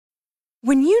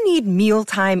When you need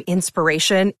mealtime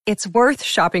inspiration, it's worth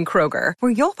shopping Kroger,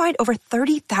 where you'll find over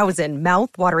 30,000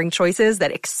 mouth-watering choices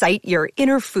that excite your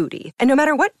inner foodie. And no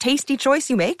matter what tasty choice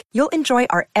you make, you'll enjoy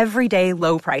our everyday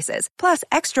low prices, plus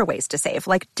extra ways to save,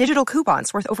 like digital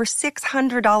coupons worth over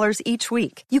 $600 each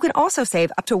week. You can also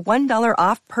save up to $1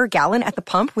 off per gallon at the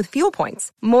pump with fuel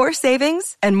points. More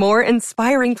savings and more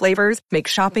inspiring flavors make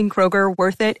shopping Kroger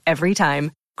worth it every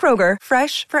time. Kroger,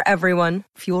 fresh for everyone.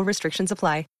 Fuel restrictions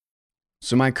apply.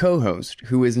 So my co-host,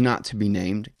 who is not to be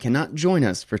named, cannot join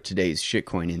us for today's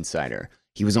Shitcoin Insider.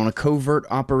 He was on a covert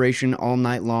operation all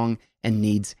night long and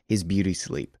needs his beauty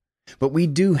sleep. But we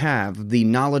do have the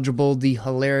knowledgeable, the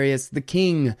hilarious, the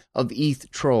king of ETH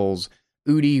trolls,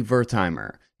 Udi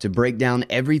Wertheimer, to break down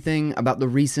everything about the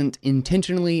recent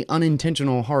intentionally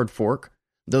unintentional hard fork,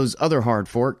 those other hard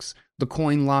forks, the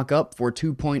coin lockup for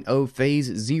 2.0 Phase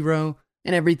 0,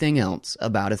 and everything else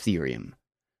about Ethereum.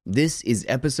 This is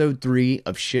episode 3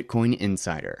 of Shitcoin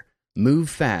Insider. Move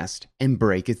fast and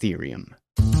break Ethereum.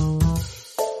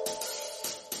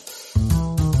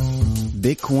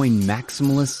 Bitcoin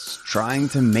maximalists trying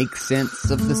to make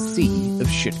sense of the sea of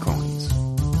shitcoins.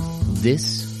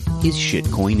 This is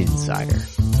Shitcoin Insider.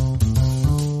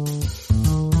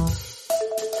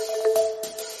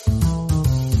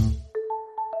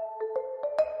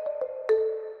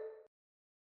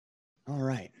 All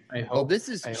right. Well, this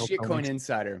is Shitcoin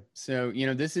Insider. So,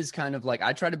 this is kind of like,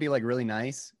 I try to be like really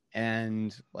nice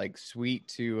and like sweet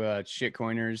to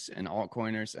shitcoiners and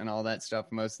altcoiners and all that stuff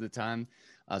most of the time.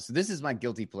 So this is my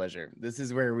guilty pleasure. This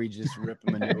is where we just rip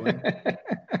them a new one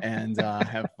and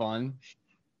have fun.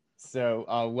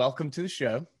 So welcome to the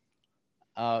show.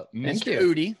 Mr.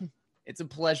 Udi, it's a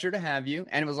pleasure to have you.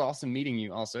 And it was awesome meeting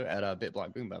you also at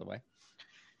BitBlock Boom, by the way.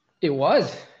 It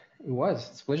was.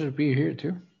 It's a pleasure to be here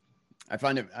too. I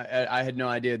find it. I had no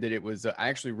idea that it was. I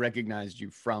actually recognized you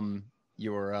from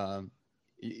your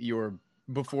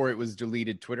before it was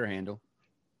deleted Twitter handle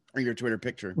or your Twitter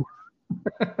picture.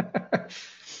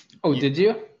 Did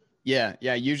you? Yeah.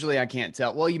 Usually I can't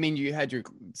tell. Well, you mean you had your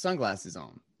sunglasses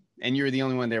on, and you were the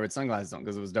only one there with sunglasses on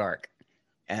because it was dark,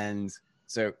 and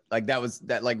so like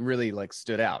that really like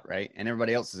stood out, right? And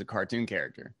everybody else is a cartoon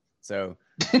character, so.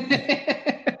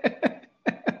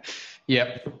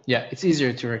 Yep. Yeah, it's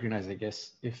easier to recognize, I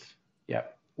guess.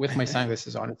 With my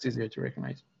sunglasses on, it's easier to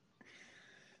recognize.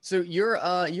 So you're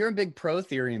a big pro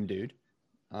Ethereum dude,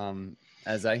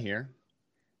 as I hear,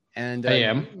 and I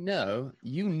am.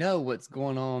 You know what's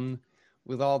going on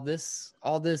with all this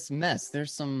mess.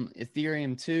 There's some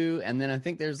Ethereum 2, and then I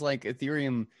think there's like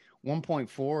Ethereum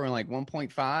 1.4 and like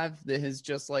 1.5 that has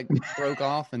just like broke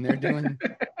off, and they're doing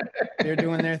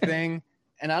their thing.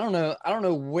 And I don't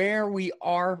know where we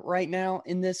are right now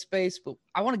in this space, but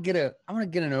I want to get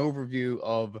an overview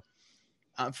of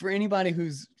for anybody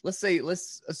who's let's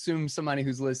assume somebody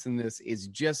who's listening to this is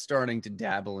just starting to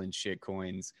dabble in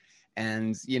shitcoins,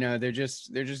 and they're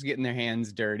just getting their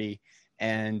hands dirty.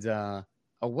 And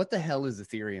what the hell is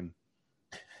Ethereum?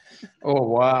 Oh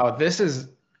wow, this is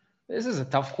a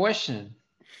tough question.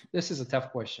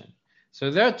 So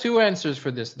there are two answers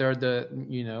for this. There are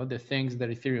the things that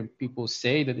Ethereum people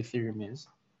say that Ethereum is.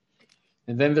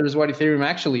 And then there's what Ethereum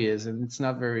actually is, and it's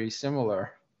not very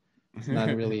similar. It's not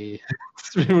really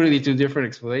it's really two different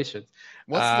explanations.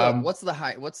 What's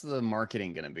the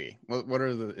marketing going to be? What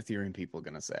are the Ethereum people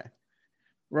going to say?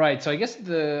 Right. So I guess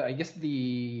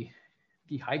the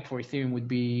hype for Ethereum would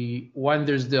be one,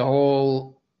 there's the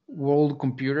whole world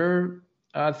computer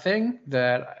thing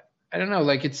that I don't know,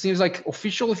 like it seems like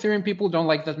official Ethereum people don't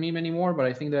like that meme anymore, but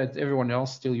I think that everyone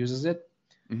else still uses it.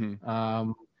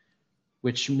 Mm-hmm.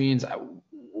 Which means,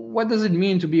 what does it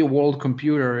mean to be a world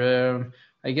computer?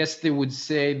 I guess they would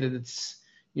say that it's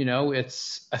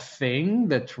a thing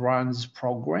that runs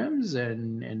programs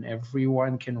and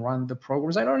everyone can run the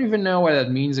programs. I don't even know what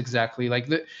that means exactly. Like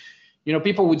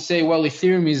people would say, well,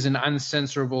 Ethereum is an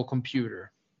uncensorable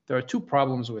computer. There are two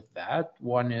problems with that.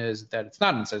 One is that it's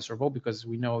not uncensorable because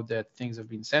we know that things have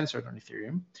been censored on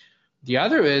Ethereum. The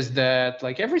other is that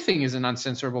like everything is an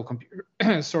uncensorable computer.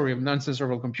 Sorry, an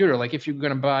uncensorable computer. Like if you're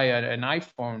going to buy an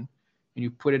iPhone and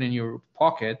you put it in your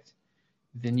pocket,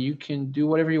 then you can do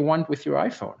whatever you want with your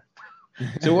iPhone.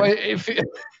 So if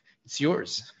it's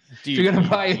yours. Do you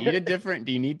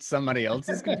need somebody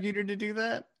else's computer to do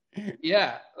that?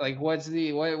 Yeah. Like what's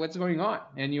going on?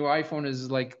 And your iPhone is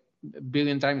like a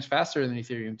billion times faster than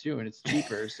Ethereum too, and it's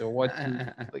cheaper. So what's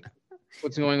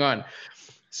going on?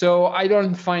 So I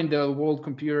don't find the world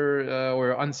computer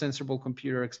or uncensorable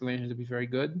computer explanation to be very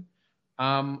good.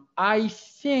 I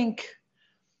think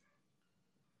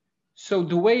so.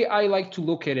 The way I like to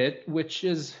look at it, which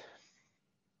is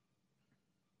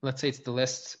let's say it's the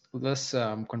less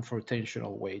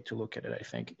confrontational way to look at it, I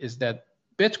think, is that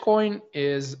Bitcoin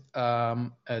is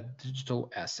a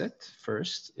digital asset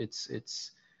first.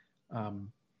 It's I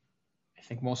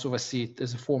think most of us see it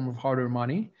as a form of harder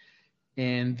money.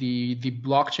 And the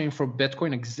blockchain for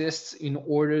Bitcoin exists in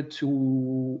order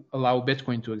to allow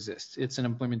Bitcoin to exist. It's an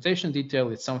implementation detail.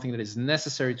 It's something that is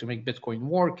necessary to make Bitcoin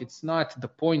work. It's not the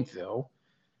point, though.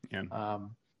 Yeah.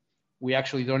 We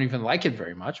actually don't even like it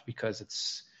very much because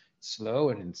it's slow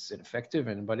and it's ineffective.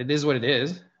 But it is what it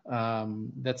is.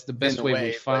 That's the best way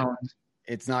we found.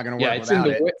 It's not going to work without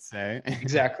it. So.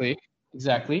 Exactly.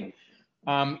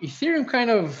 Ethereum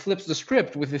kind of flips the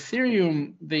script. With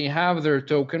Ethereum, they have their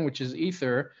token, which is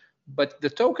Ether, but the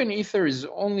token Ether is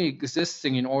only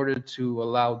existing in order to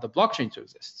allow the blockchain to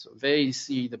exist. So they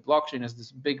see the blockchain as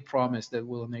this big promise that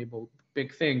will enable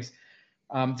big things.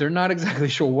 They're not exactly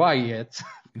sure why yet.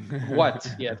 What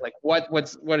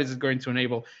is it going to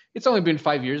enable? It's only been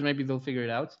 5 years. Maybe they'll figure it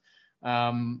out.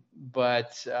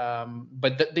 But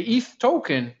the ETH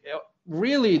token,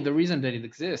 really, the reason that it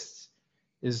exists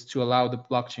is to allow the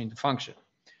blockchain to function.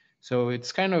 So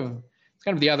it's kind of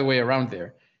the other way around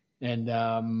there. And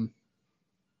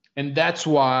that's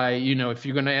why, if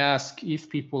you're going to ask ETH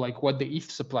people like what the ETH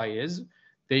supply is,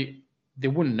 they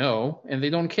wouldn't know, and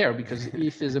they don't care because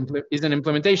ETH is an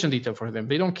implementation detail for them.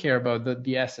 They don't care about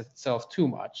the asset itself too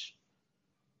much.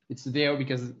 It's there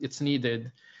because it's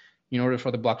needed in order for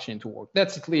the blockchain to work.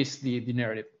 That's at least the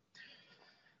narrative.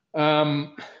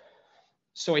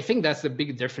 So I think that's the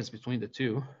big difference between the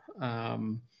two.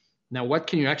 Now, what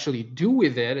can you actually do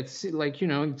with it? It's like,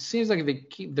 it seems like they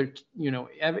keep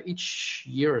each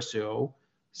year or so,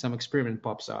 some experiment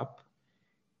pops up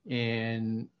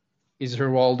and is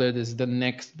heralded as the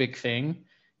next big thing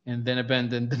and then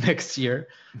abandoned the next year.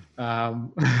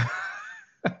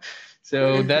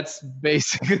 So that's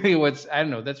basically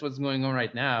that's what's going on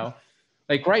right now.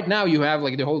 Like right now you have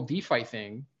like the whole DeFi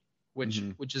thing,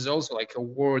 which is also like a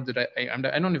word that I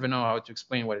don't even know how to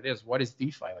explain what it is. What is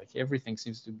DeFi? Like everything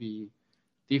seems to be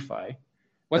DeFi.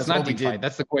 What's not DeFi?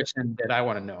 That's the question that I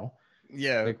want to know.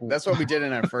 Yeah, like, that's what we did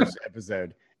in our first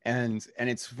episode. And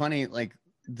it's funny, like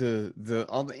the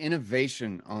all the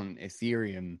innovation on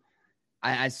Ethereum.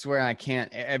 I swear I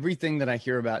can't. Everything that I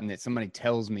hear about and that somebody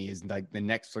tells me is like the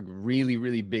next like really,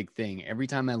 really big thing. Every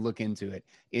time I look into it,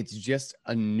 it's just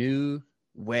a new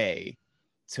way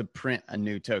to print a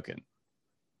new token.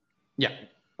 Yeah.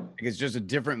 Like it's just a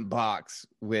different box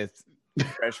with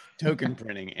fresh token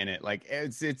printing in it. Like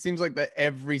it seems like that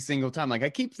every single time. Like I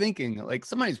keep thinking like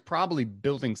somebody's probably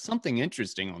building something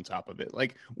interesting on top of it.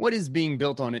 Like what is being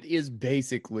built on it is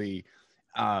basically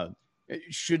it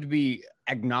should be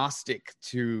agnostic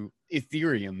to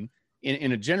Ethereum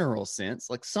in a general sense.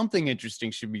 Like something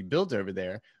interesting should be built over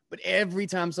there. But every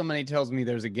time somebody tells me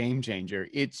there's a game changer,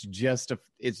 it's just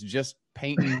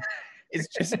painting. It's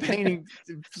just painting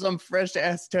some fresh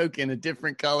ass token a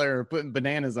different color or putting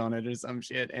bananas on it or some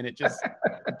shit, and it just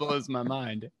blows my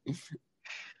mind.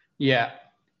 Yeah,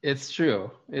 it's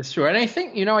true. It's true, and I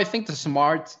think the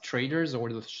smart traders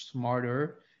or the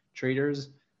smarter traders,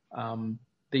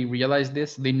 they realize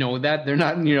this. They know that they're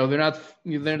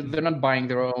not buying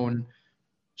their own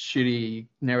shitty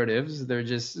narratives. They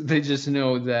just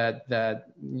know that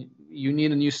you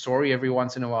need a new story every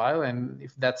once in a while, and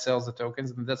if that sells the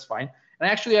tokens, then that's fine. And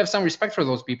I actually have some respect for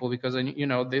those people because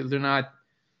they're not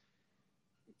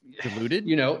deluded.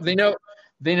 They know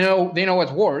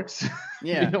what works.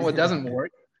 Yeah. They know what doesn't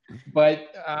work. But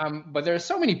there are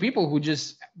so many people who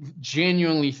just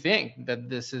genuinely think that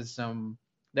this is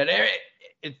that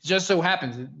it just so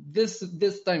happens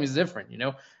this time is different.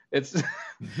 It's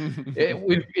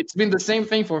it's been the same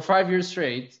thing for 5 years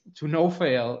straight to no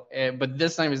fail, but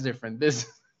this time is different.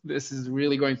 This is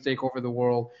really going to take over the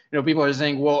world. People are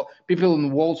saying, well, people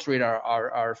in Wall Street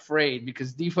are afraid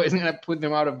because DeFi is going to put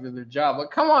them out of their job. Like,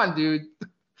 come on, dude,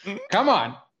 come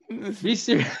on, be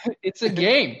serious. It's a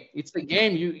game. It's a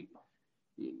game.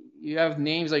 You have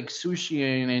names like Sushi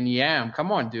and Yam.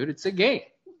 Come on, dude, it's a game.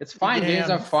 It's fine. Games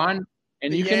are fun,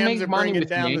 and you can make money with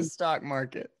down games. The stock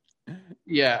market.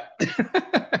 Yeah.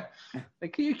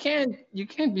 Like you can't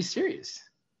be serious.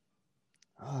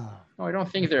 Oh. No, I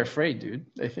don't think they're afraid, dude.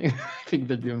 I think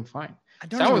they're doing fine.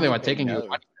 Some of them are taking your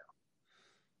money.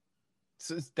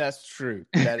 So that's true.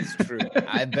 That is true.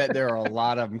 I bet there are a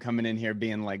lot of them coming in here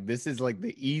being like, this is like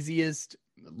the easiest,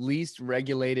 least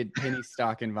regulated penny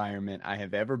stock environment I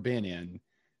have ever been in.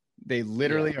 They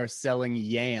literally are selling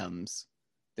yams.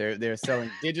 They're selling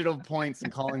digital points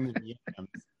and calling them yams.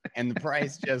 And the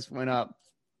price just went up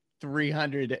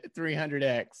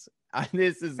 300x.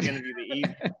 This is going to be the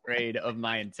easiest trade of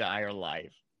my entire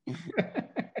life.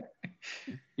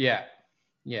 Yeah,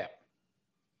 yeah,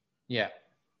 yeah.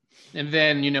 And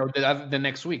then the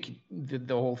next week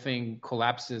the whole thing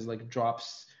collapses, like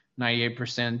drops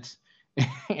 98%,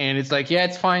 and it's like, yeah,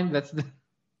 it's fine.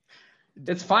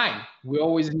 It's fine. We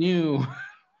always knew.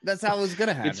 That's how it was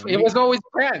gonna happen. It was always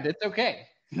planned. It's okay.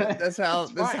 That's how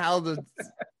It's fine.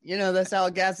 that's how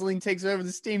gasoline takes over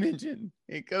the steam engine.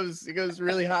 It goes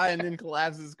really high and then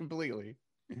collapses completely.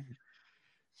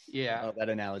 Yeah. Oh, that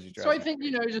analogy. So I think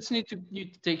you just need to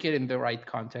take it in the right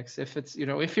context. If it's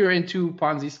if you're into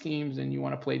Ponzi schemes and you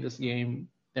want to play this game,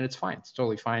 then it's fine. It's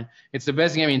totally fine. It's the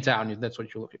best game in town if that's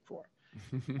what you're looking for.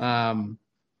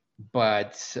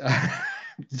 But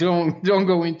don't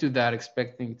go into that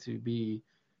expecting to be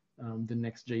the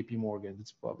next JP Morgan.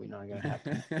 It's probably not going to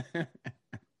happen.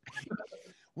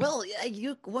 Well,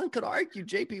 yeah, one could argue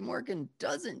JP Morgan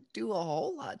doesn't do a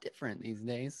whole lot different these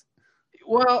days.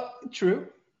 Well, true.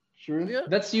 Yeah.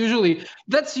 That's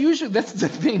the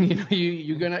thing.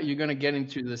 You're gonna get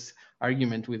into this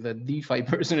argument with a DeFi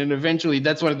person, and eventually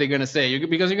that's what they're gonna say.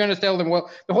 Because you're gonna tell them,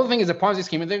 well, the whole thing is a Ponzi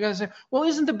scheme, and they're gonna say, well,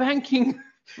 isn't the banking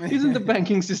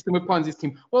system a Ponzi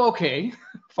scheme? Well, okay,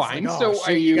 fine. Like, so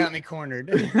shit, you got me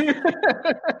cornered.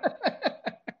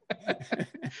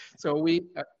 So it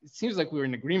seems like we're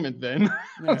in agreement then.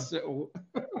 Yeah. So,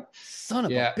 son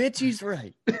of a bitch, he's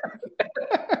right.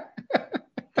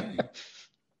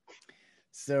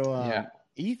 So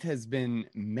ETH has been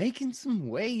making some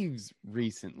waves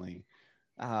recently.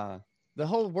 The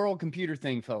whole world computer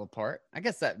thing fell apart. I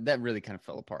guess that really kind of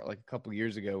fell apart like a couple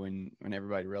years ago when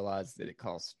everybody realized that it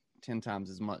costs 10 times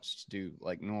as much to do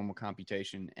like normal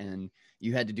computation, and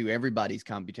you had to do everybody's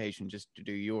computation just to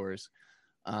do yours.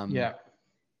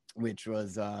 Which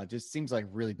was just seems like a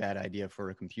really bad idea for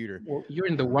a computer. Well, you're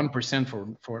in the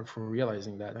 1% for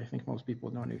realizing that. I think most people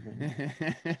don't even.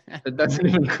 That doesn't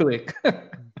even click.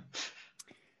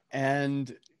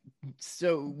 And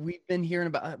so we've been hearing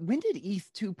about when did ETH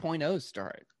 2.0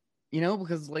 start?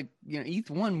 Because ETH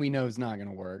 1 we know is not going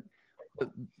to work,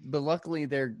 but luckily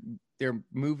they're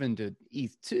moving to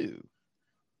ETH 2.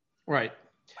 Right.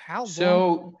 How long is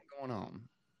going on?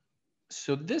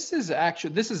 So this is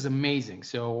amazing.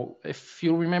 So if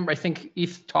you remember, I think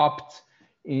ETH topped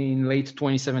in late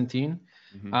 2017,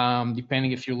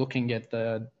 depending if you're looking at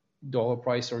the dollar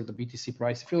price or the BTC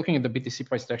price. If you're looking at the BTC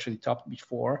price, it actually topped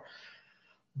before.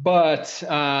 But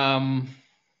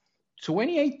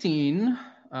 2018,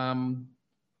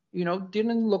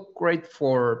 didn't look great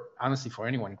honestly for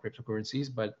anyone in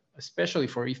cryptocurrencies, but especially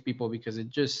for ETH people, because it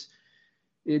just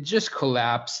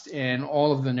collapsed and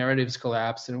all of the narratives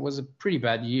collapsed, and it was a pretty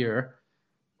bad year.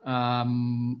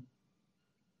 And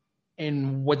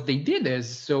what they did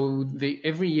is,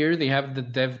 every year they have the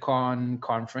DevCon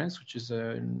conference, which is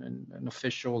an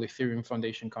official Ethereum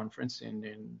Foundation conference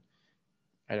in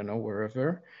I don't know,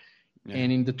 wherever. Yeah.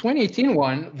 And in the 2018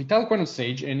 one, Vitalik went on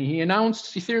stage and he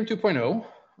announced Ethereum 2.0.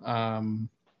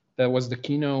 That was the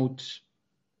keynote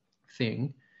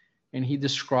thing. And he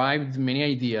described many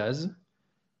ideas.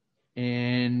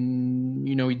 And,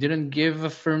 he didn't give a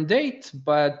firm date,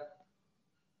 but,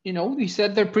 he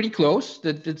said they're pretty close,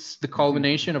 that it's the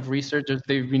culmination of research that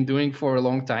they've been doing for a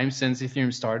long time since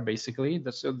Ethereum started, basically.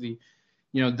 That's so the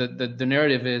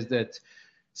narrative is that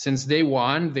since day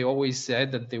one, they always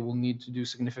said that they will need to do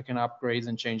significant upgrades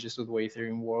and changes to the way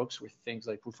Ethereum works with things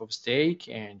like proof of stake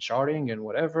and sharding and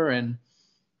whatever.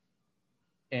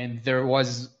 And there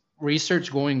was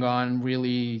research going on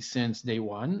really since day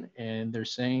one, and they're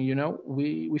saying,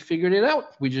 we figured it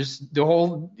out.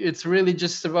 It's really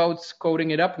just about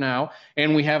coding it up now,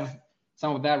 and we have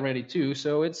some of that ready too.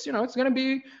 So it's it's going to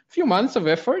be a few months of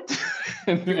effort.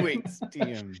 2 weeks,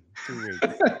 TM, 2 weeks.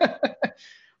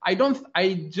 I don't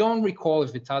recall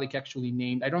if Vitalik actually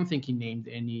named. I don't think he named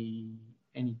any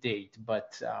date,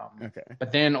 but okay.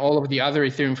 But then all of the other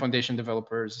Ethereum Foundation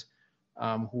developers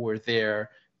who were there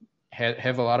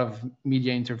have a lot of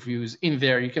media interviews in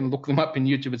there. You can look them up in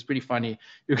YouTube. It's pretty funny.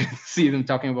 You can see them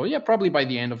talking about, probably by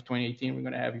the end of 2018, we're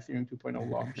going to have Ethereum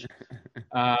 2.0 launch.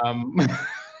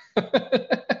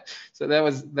 So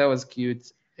that was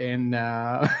cute. And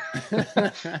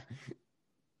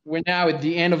we're now at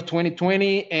the end of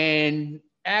 2020. And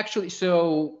actually,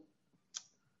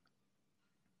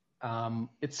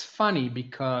 it's funny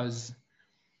because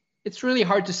it's really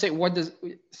hard to say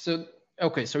so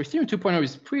Ethereum 2.0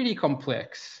 is pretty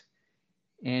complex,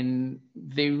 and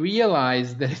they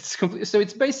realize that it's complete. So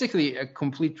it's basically a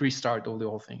complete restart of the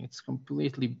whole thing. It's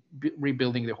completely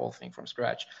rebuilding the whole thing from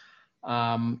scratch.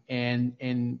 And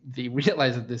they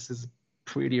realize that this is a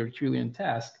pretty Herculean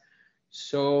task.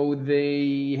 So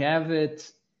they have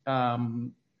it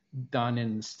done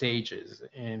in stages,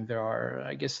 and there are,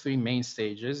 I guess, 3 main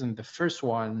stages. And the first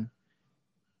one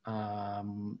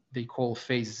they call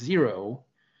phase 0,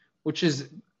 which is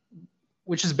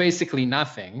basically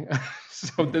nothing.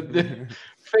 So the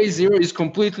phase 0 is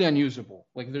completely unusable.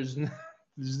 Like there's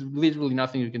literally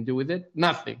nothing you can do with it,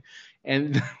 nothing.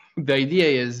 And the idea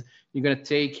is you're going to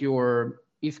take your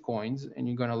ETH coins and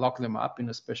you're going to lock them up in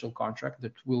a special contract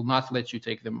that will not let you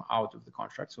take them out of the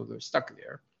contract, so they're stuck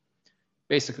there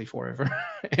basically forever.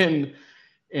 and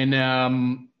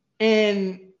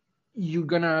you're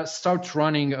going to start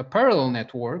running a parallel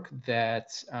network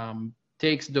that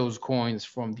takes those coins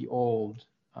from the old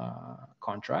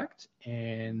contract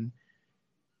and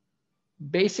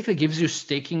basically gives you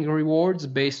staking rewards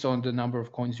based on the number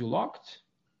of coins you locked,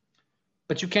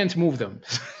 but you can't move them.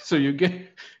 So you get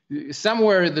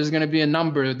somewhere there's going to be a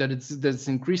number that's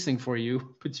increasing for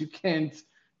you, but you can't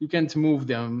move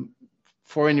them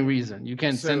for any reason. You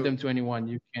can't send them to anyone.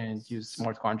 You can't use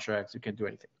smart contracts. You can't do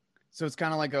anything. So it's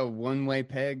kind of like a one-way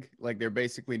peg. Like they're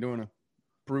basically doing a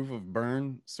proof of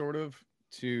burn sort of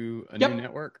to a new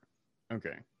network.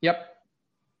 Okay. Yep.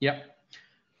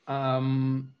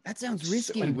 That sounds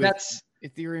risky with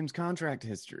Ethereum's contract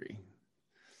history.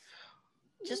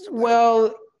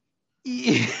 Well,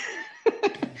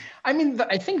 I mean,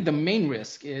 I think the main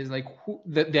risk is like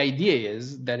the idea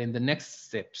is that in the next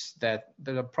steps that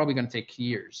are probably going to take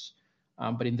years,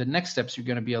 but in the next steps you're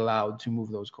going to be allowed to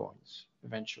move those coins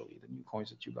eventually, the new coins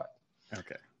that you got.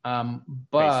 Okay.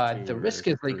 But the risk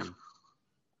is like,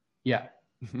 yeah,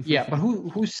 but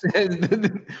who says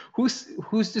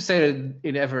who's to say that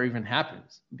it ever even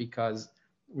happens? Because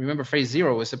remember, phase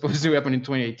 0 was supposed to happen in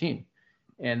 2018,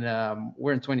 and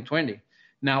we're in 2020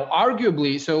 now.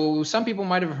 Arguably, so some people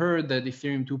might have heard that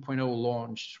Ethereum 2.0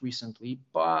 launched recently,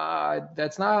 but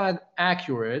that's not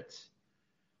accurate.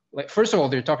 Like, first of all,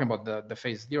 they're talking about the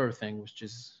phase 0 thing, which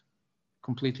is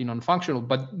completely non-functional.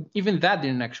 But even that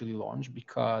didn't actually launch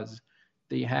because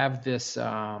they have this.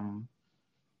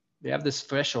 They have this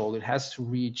threshold. It has to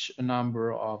reach a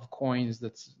number of coins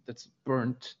that's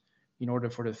burnt in order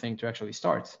for the thing to actually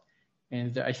start.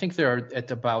 And I think they're at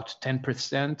about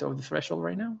 10% of the threshold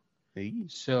right now. Hey.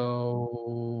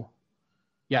 So,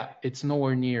 yeah, it's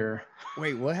nowhere near.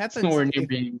 Wait, what happens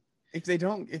if they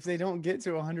don't get to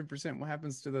 100%? What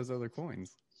happens to those other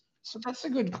coins? So that's a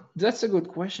good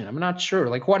question. I'm not sure.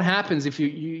 Like, what happens if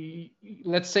you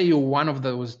let's say you're one of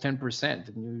those 10%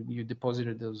 and you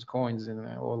deposited those coins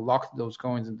or locked those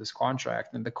coins in this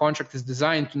contract, and the contract is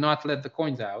designed to not let the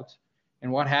coins out.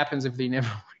 And what happens if they never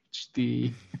reach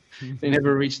the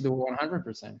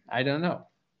 100%? I don't know.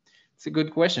 It's a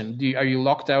good question. Are you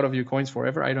locked out of your coins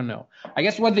forever? I don't know. I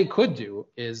guess what they could do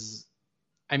is,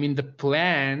 I mean, the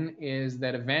plan is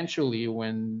that eventually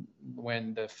when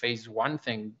the phase 1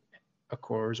 thing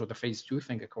occurs or the phase 2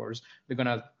 thing occurs, they're going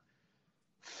to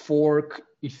fork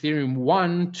Ethereum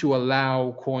 1 to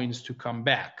allow coins to come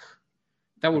back.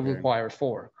 That would require a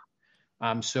fork.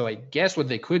 So I guess what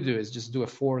they could do is just do a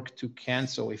fork to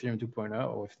cancel Ethereum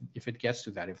 2.0 if it gets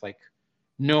to that. If like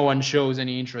no one shows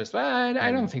any interest, well,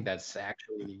 I don't think that's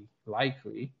actually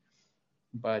likely.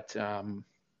 But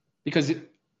because,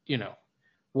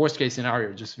 worst case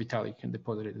scenario, just Vitalik can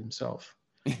deposit it himself.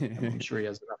 I'm sure he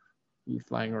has enough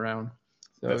ETH lying around.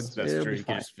 So that's true. You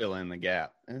can just fill in the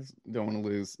gap. Don't want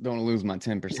to lose my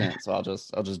 10%, so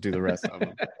I'll just do the rest of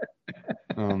them.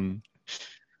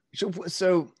 So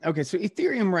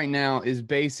Ethereum right now is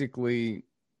basically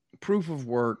proof of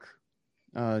work,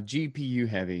 GPU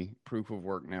heavy proof of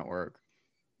work network.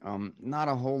 Not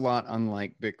a whole lot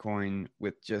unlike Bitcoin,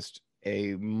 with just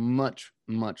a much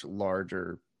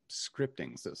larger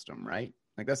scripting system, right?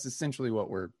 Like that's essentially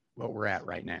what we're at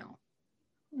right now.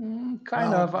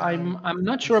 Kind of. I'm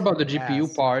not sure about the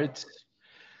GPU part.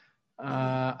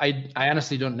 I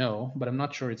honestly don't know, but I'm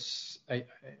not sure. I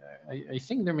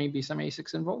think there may be some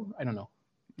ASICs involved. I don't know.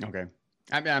 Okay.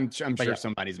 I'm sure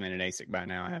somebody's made an ASIC by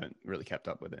now. I haven't really kept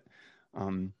up with it.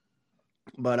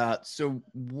 So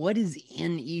what is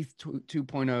in ETH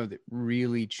 2.0 that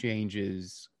really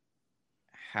changes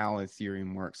how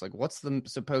Ethereum works? Like, what's the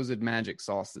supposed magic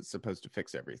sauce that's supposed to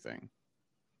fix everything?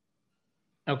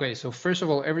 Okay, so first of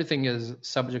all, everything is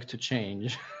subject to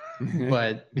change,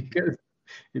 but because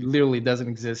it literally doesn't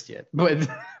exist yet. But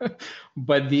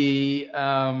the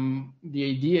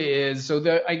idea is,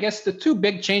 so I guess the two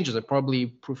big changes are probably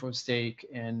proof of stake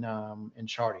and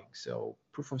sharding. So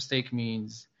proof of stake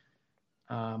means,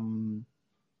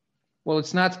 well,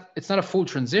 it's not a full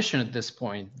transition at this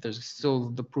point. There's still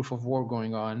the proof of work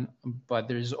going on, but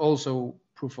there's also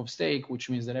proof of stake, which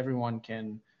means that everyone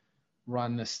can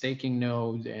run a staking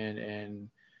node and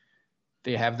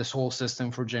they have this whole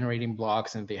system for generating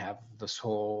blocks, and they have this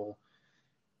whole,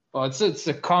 well, it's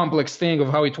a complex thing of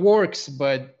how it works,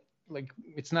 but like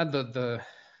it's not the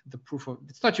proof of,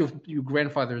 it's not your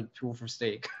grandfather's proof of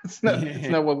stake. It's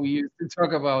not what we used to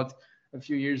talk about a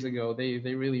few years ago. They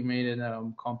really made it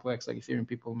complex, like Ethereum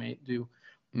people may do.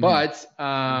 But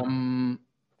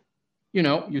you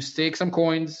know, you stake some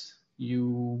coins,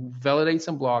 you validate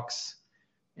some blocks,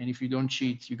 and if you don't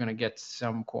cheat, you're gonna get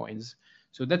some coins.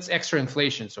 So that's extra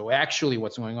inflation. So actually,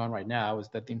 what's going on right now is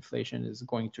that the inflation is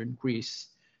going to increase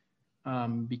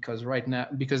because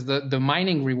the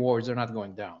mining rewards are not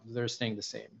going down; they're staying the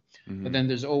same. But then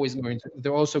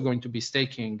they're also going to be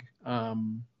staking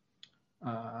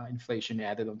inflation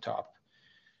added on top.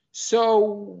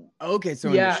 So okay, so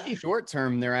in the short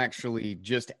term, they're actually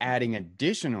just adding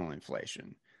additional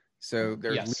inflation. So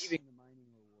they're leaving the mining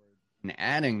rewards and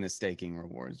adding the staking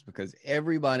rewards, because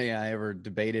everybody I ever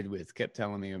debated with kept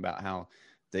telling me about how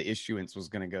the issuance was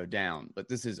going to go down. But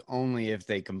this is only if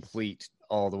they complete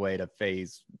all the way to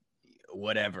phase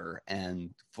whatever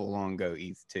and full on go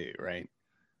ETH2, right?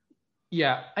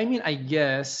 Yeah, I mean, I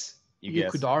guess you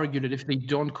could argue that if they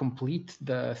don't complete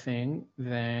the thing,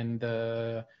 then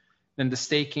the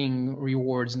staking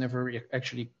rewards never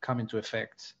actually come into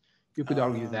effect. You could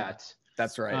argue that.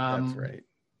 That's right. That's right.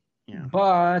 Yeah.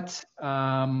 But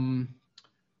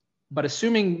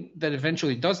assuming that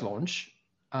eventually it does launch,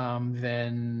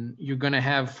 then you're going to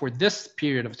have, for this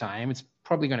period of time, it's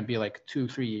probably going to be like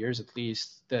 2-3 years at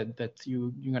least, that you're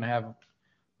going to have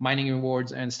mining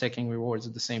rewards and staking rewards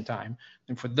at the same time.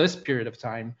 And for this period of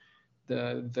time,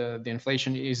 the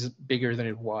inflation is bigger than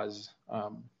it was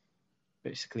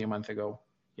basically a month ago.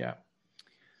 Yeah.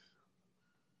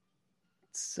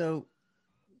 So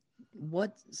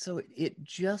it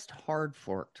just hard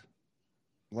forked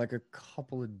like a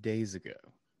couple of days ago,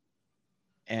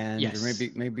 and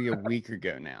maybe a week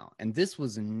ago now. And this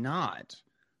was not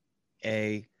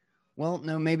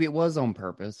maybe it was on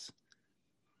purpose.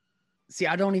 See,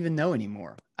 I don't even know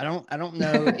anymore. I don't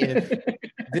know if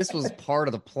this was part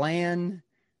of the plan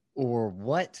or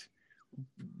what.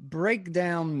 Break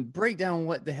down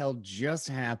what the hell just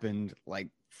happened like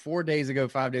 4 days ago,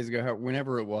 5 days ago,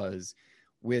 whenever it was,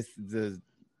 with the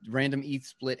random ETH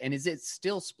split. And is it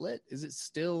still split? Is it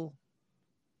still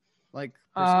like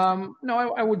persistent? No,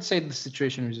 I would say the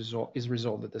situation is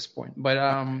resolved at this point. But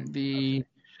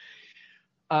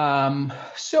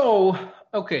so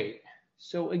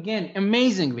again,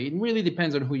 amazingly, it really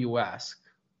depends on who you ask,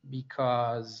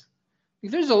 because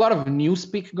there's a lot of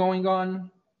newspeak going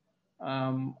on.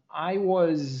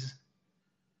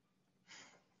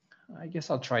 I guess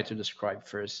I'll try to describe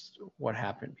first what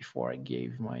happened before I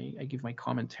give my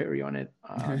commentary on it.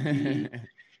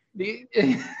 They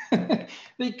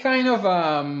kind of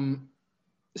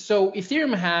so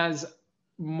Ethereum has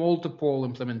multiple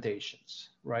implementations,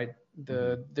 right?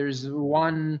 There's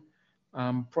one,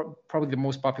 probably the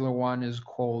most popular one is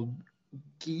called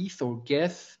Geth or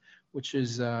Geth, which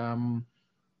is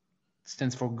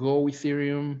stands for Go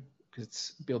Ethereum, because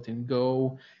it's built in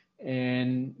Go,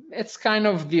 and it's kind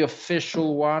of the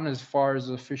official one as far as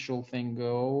the official thing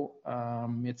go.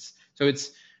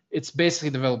 It's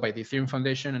basically developed by the Ethereum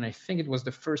Foundation, and I think it was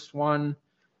the first one,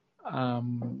 at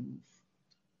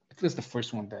least the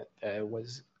first one that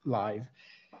was live.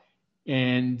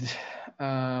 And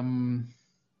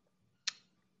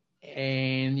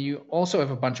you also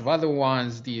have a bunch of other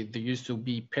ones. There used to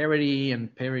be Parity,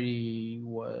 and Parity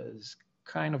was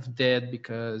kind of dead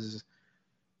because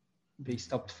they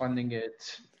stopped funding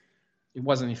it. It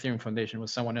wasn't Ethereum Foundation, it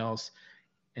was someone else.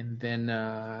 And then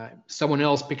someone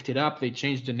else picked it up. They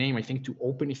changed the name, I think, to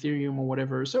Open Ethereum or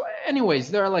whatever. So anyways,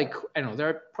 there are there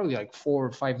are probably like 4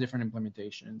 or 5 different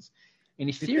implementations. And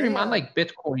Ethereum, unlike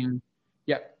Bitcoin,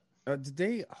 did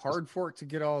they hard fork to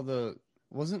get all the,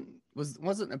 wasn't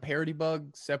a Parity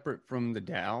bug separate from the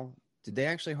DAO? Did they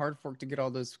actually hard fork to get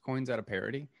all those coins out of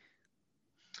Parity?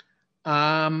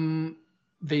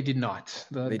 They did not.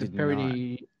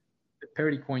 The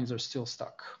Parity coins are still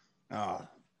stuck. Oh,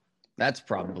 that's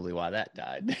probably why that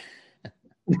died.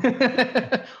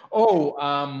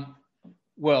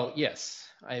 Well, yes.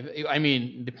 I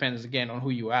mean, it depends again on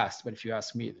who you asked, but if you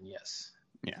ask me, then yes.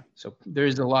 Yeah. So there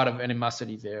is a lot of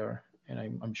animosity there, and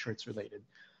I'm sure it's related.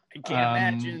 I can't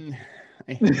imagine.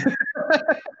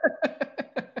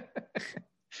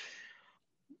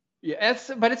 Yeah,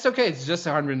 but it's okay. It's just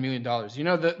 $100 million. You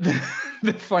know, the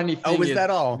funny thing is that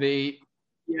all? They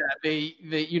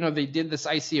did this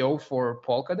ICO for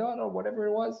Polkadot or whatever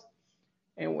it was,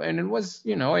 and it was,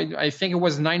 I think it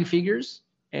was 9 figures,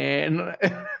 and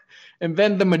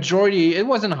then the majority, it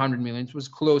wasn't 100 million, it was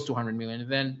close to 100 million. And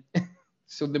then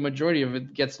so the majority of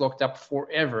it gets locked up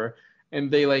forever. And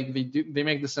they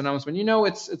make this announcement.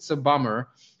 It's a bummer.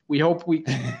 We hope we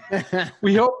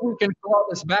can claw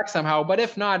this back somehow. But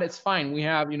if not, it's fine. We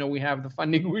have the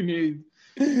funding we need.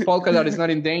 Polkadot is not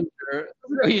in danger. So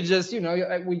we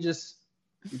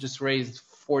just raised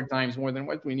 4 times more than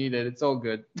what we needed. It's all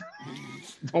good.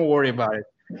 Don't worry about it.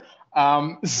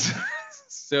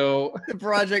 So the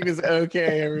project is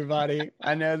okay, everybody.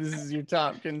 I know this is your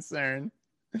top concern.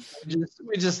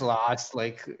 We just lost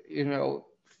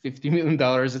 $50 million.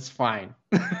 It's fine.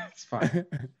 It's fine.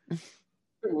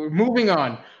 We're moving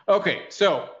on. Okay,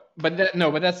 so but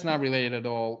that's not related at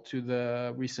all to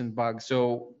the recent bug.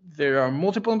 So there are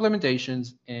multiple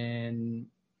implementations, and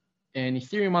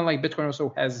Ethereum, unlike Bitcoin,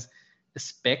 also has a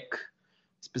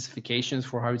specifications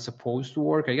for how it's supposed to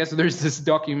work. I guess there's this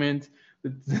document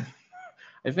that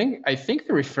I think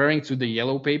they're referring to the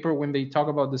yellow paper when they talk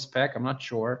about the spec. I'm not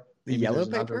sure. The Maybe yellow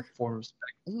there's paper? form of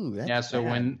spec. Ooh, that's yeah. So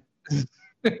bad. when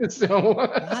so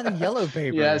Why the yellow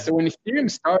paper? Yeah. So when Ethereum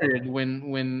started, when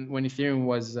Ethereum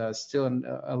was still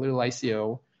a little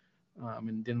ICO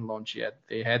and didn't launch yet,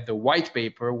 they had the white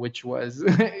paper, which was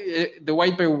the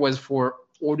white paper was for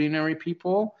ordinary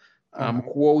people,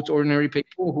 quote ordinary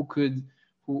people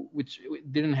which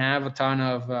didn't have a ton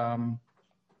of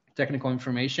technical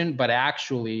information, but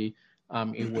actually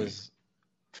it was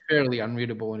fairly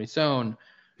unreadable on its own.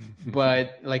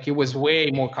 But it was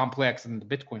way more complex than the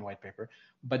Bitcoin white paper.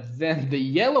 But then the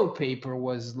yellow paper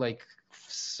was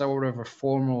sort of a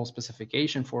formal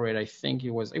specification for it. I think it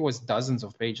was dozens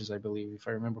of pages, I believe, if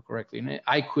I remember correctly. And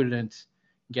I couldn't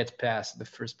get past the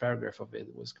first paragraph of it.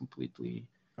 It was completely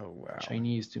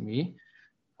Chinese to me.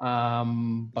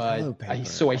 But I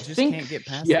think can't get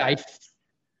past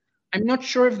I'm not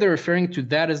sure if they're referring to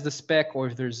that as the spec or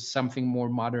if there's something more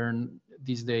modern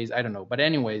these days. I don't know. But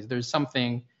anyways, there's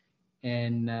something,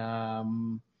 and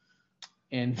the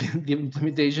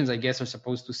implementations, I guess, are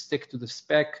supposed to stick to the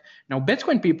spec. Now,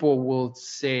 Bitcoin people will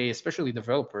say, especially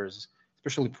developers,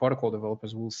 especially protocol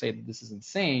developers, will say that this is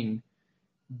insane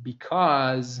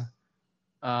because,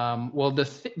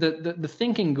 the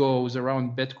thinking goes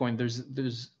around Bitcoin.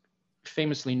 There's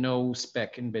famously no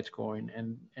spec in Bitcoin,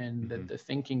 and the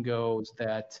thinking goes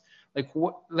that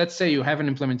let's say you have an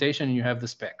implementation and you have the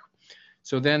spec.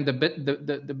 So then the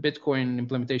Bitcoin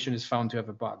implementation is found to have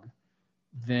a bug.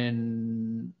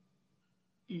 Then,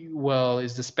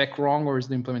 is the spec wrong or is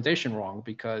the implementation wrong?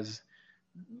 Because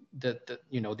the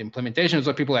implementation is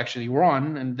what people actually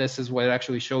run, and this is what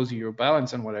actually shows you your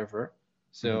balance and whatever.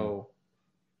 So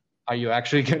are you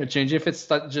actually going to change it? If it's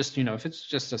just if it's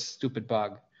just a stupid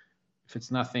bug, if it's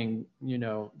nothing,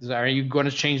 are you going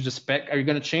to change the spec? Are you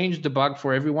going to change the bug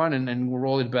for everyone and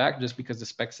roll it back just because the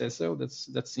spec says so?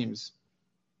 That seems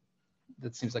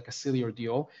like a silly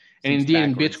ordeal. And indeed,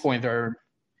 in Bitcoin, there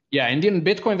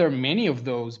are many of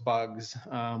those bugs.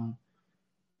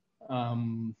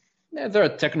 There are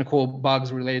technical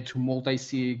bugs related to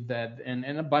multi-sig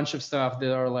and a bunch of stuff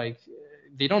that are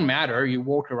they don't matter. You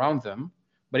work around them.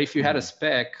 But if you had a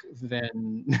spec,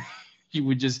 then you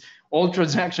would just all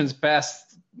transactions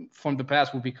from the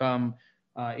past will become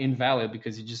invalid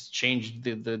because you just changed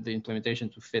the implementation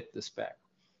to fit the spec.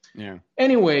 Yeah.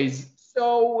 Anyways,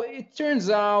 so it turns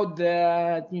out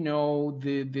that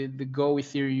the Go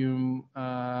Ethereum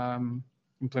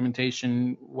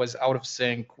implementation was out of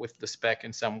sync with the spec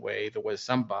in some way. There was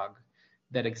some bug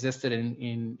that existed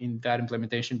in that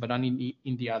implementation, but not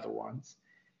in the other ones.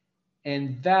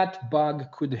 And that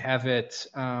bug could have it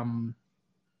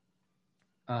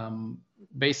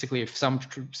basically, if some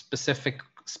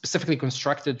specifically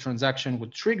constructed transaction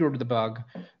would trigger the bug,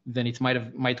 then it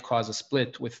might cause a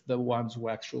split with the ones who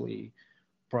actually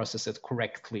process it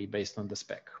correctly based on the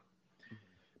spec.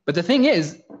 But the thing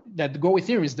is that Go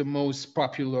Ethereum is the most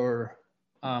popular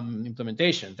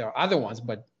implementation. There are other ones,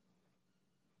 but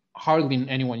hardly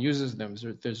anyone uses them.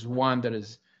 There's one that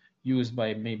is used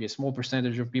by maybe a small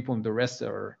percentage of people, and the rest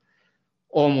are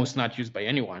almost not used by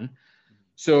anyone.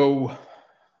 So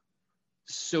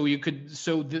the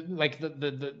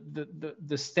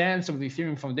stance of the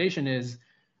Ethereum Foundation is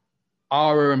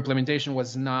our implementation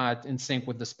was not in sync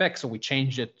with the spec, so we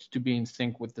changed it to be in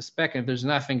sync with the spec, and there's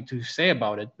nothing to say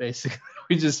about it. Basically,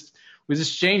 we just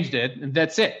changed it, and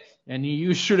that's it. And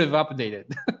you should have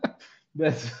updated.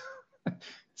 It's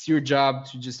your job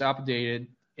to just update it.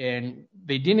 And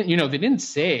they didn't, they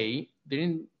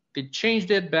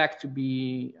changed it back to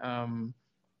be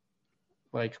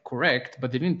correct,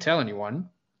 but they didn't tell anyone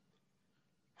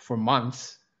for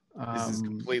months. This is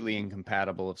completely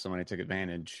incompatible if somebody took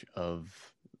advantage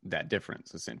of that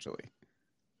difference, essentially.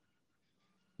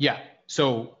 Yeah.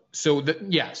 So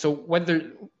what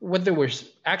they were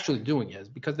actually doing is,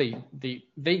 because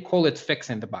they call it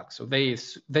fixing the bug. So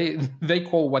they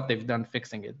call what they've done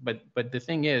fixing it. But the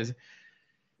thing is,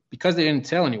 because they didn't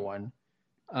tell anyone,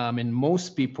 and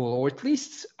most people, or at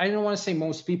least I don't want to say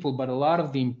most people, but a lot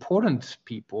of the important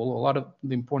people, a lot of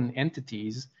the important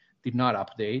entities did not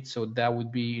update. So that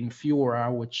would be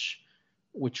Infura,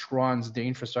 which runs the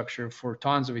infrastructure for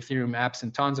tons of Ethereum apps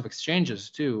and tons of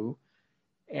exchanges too.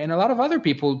 And a lot of other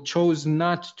people chose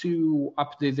not to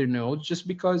update their nodes just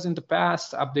because in the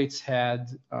past updates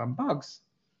had bugs.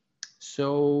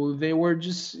 So they were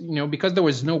just, because there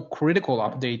was no critical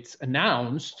updates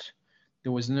announced,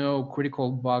 there was no critical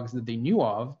bugs that they knew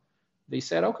of, they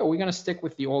said, okay, we're going to stick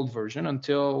with the old version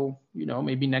until,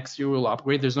 maybe next year we'll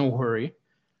upgrade. There's no hurry.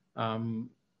 And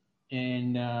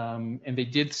they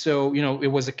did so,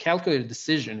 it was a calculated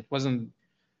decision.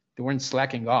 They weren't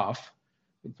slacking off.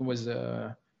 It was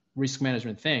a risk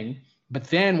management thing. But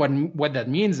then what that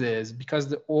means is, because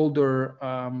the older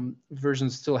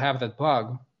versions still have that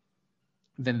bug,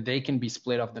 then they can be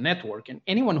split off the network. And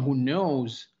anyone who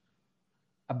knows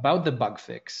about the bug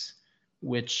fix,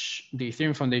 which the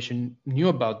Ethereum Foundation knew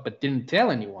about but didn't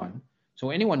tell anyone, so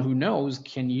anyone who knows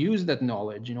can use that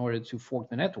knowledge in order to fork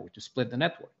the network, to split the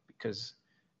network, because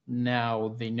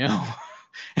now they know.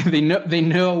 they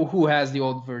know who has the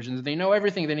old versions. They know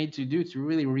everything they need to do to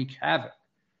really wreak havoc.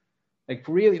 Like,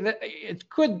 really, it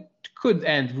could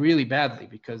end really badly,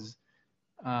 because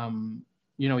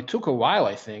it took a while,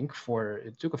 I think,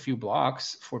 it took a few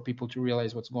blocks for people to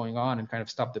realize what's going on and kind of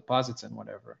stop deposits and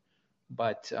whatever.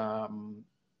 But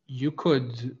you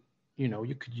could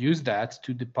use that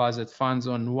to deposit funds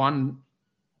on one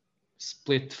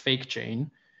split fake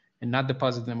chain and not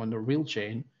deposit them on the real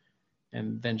chain,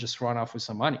 and then just run off with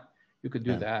some money. You could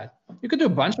do that. You could do a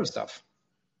bunch of stuff.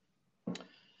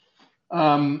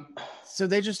 So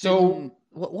they just didn't,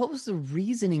 what was the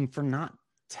reasoning for not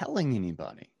telling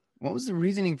anybody? What was the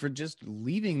reasoning for just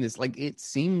leaving this? Like, it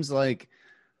seems like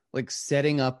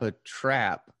setting up a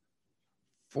trap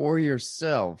for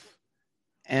yourself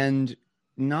and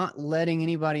not letting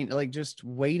anybody, like, just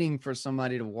waiting for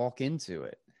somebody to walk into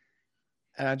it.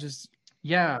 It's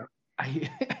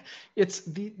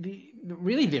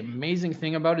really the amazing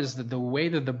thing about it is that the way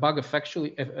that the bug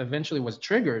eventually was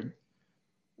triggered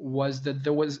was that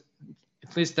there was,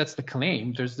 at least that's the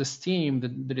claim, there's this team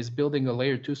that is building a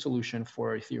layer 2 solution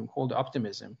for Ethereum called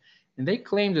Optimism. And they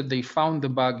claim that they found the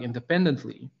bug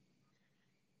independently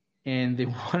and they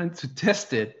wanted to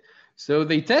test it. So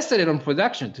they tested it on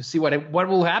production to see what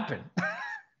will happen.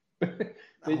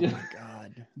 My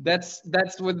God. That's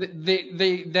what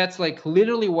that's like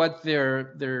literally what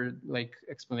their like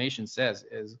explanation says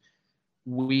is,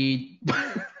 we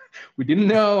we didn't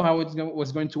know how it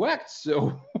was going to act,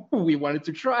 so we wanted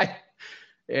to try.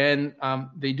 And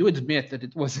they do admit that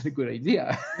it wasn't a good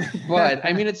idea. But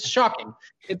I mean, it's shocking.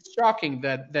 It's shocking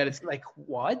that it's like,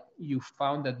 what? You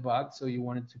found that bug, so you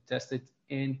wanted to test it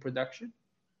in production?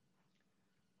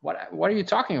 What are you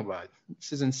talking about?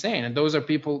 This is insane. And those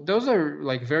are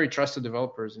like very trusted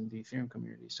developers in the Ethereum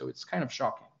community. So it's kind of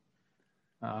shocking.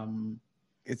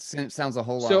 It sounds a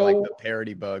whole lot like the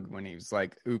parody bug when he was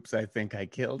like, oops, I think I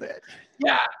killed it.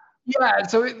 Yeah.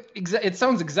 So it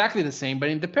sounds exactly the same, but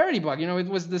in the parody bug, it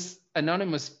was this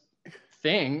anonymous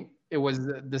thing. It was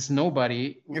this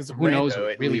nobody who knows who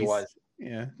it really was.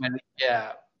 Yeah.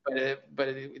 But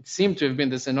it seemed to have been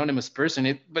this anonymous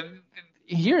person.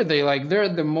 Here they're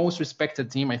the most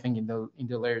respected team, I think, in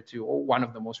the layer 2, or one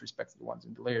of the most respected ones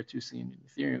in the layer 2 scene in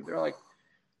Ethereum. They're like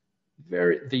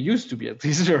they used to be at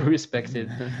least very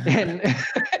respected. and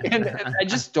I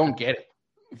just don't get it.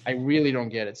 I really don't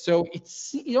get it. So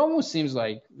it almost seems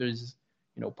like there's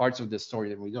parts of this story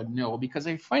that we don't know, because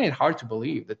I find it hard to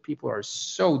believe that people are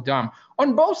so dumb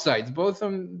on both sides, both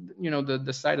on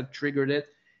the side that triggered it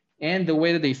and the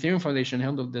way that the Ethereum Foundation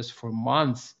handled this for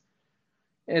months.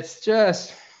 It's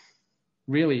just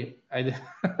really, I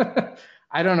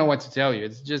don't know what to tell you.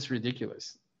 It's just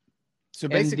ridiculous. So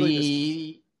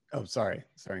basically, sorry.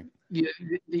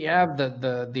 They have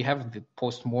the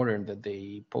postmortem that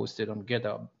they posted on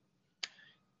GitHub,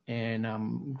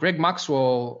 and Greg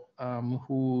Maxwell,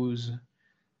 who's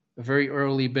a very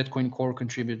early Bitcoin Core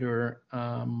contributor,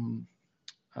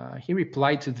 he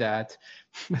replied to that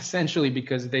essentially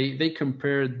because they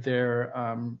compared their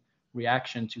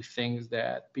reaction to things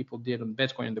that people did on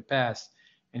Bitcoin in the past,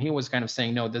 and he was kind of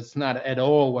saying, no, that's not at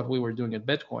all what we were doing at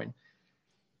Bitcoin.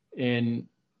 And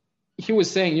he was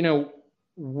saying,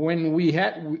 when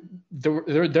there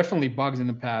were definitely bugs in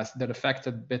the past that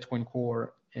affected Bitcoin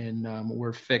Core and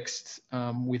were fixed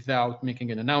without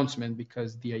making an announcement,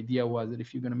 because the idea was that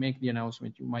if you're going to make the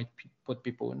announcement, you might put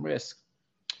people in risk,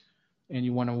 and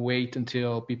you want to wait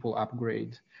until people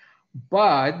upgrade.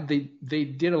 But they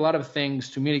did a lot of things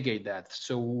to mitigate that.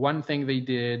 So one thing they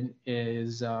did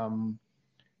is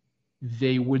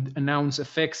they would announce a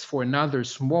fix for another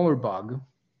smaller bug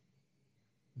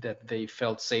that they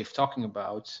felt safe talking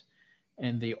about,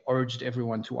 and they urged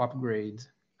everyone to upgrade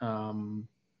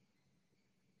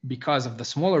because of the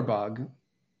smaller bug,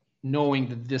 knowing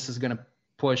that this is going to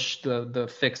push the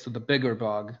fix to the bigger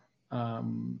bug,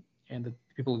 and that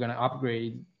people are going to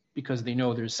upgrade because they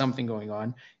know there's something going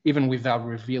on, even without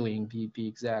revealing the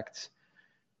exact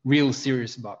real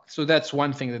serious bug. So that's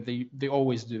one thing that they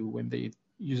always do when they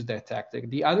use that tactic.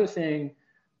 The other thing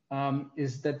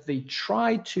is that they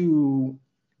try to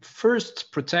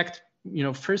first protect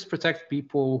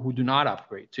people who do not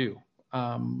upgrade too.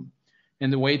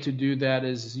 And the way to do that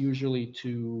is usually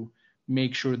to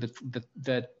make sure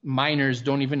that miners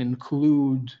don't even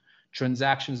include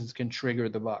transactions that can trigger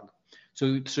the bug.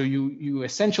 So you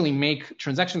essentially make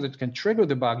transactions that can trigger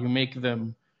the bug, you make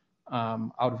them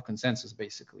out of consensus,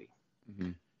 basically.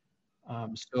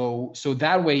 Mm-hmm. So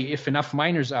that way, if enough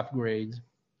miners upgrade,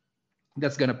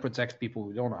 that's going to protect people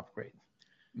who don't upgrade.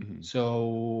 Mm-hmm.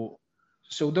 So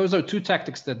those are two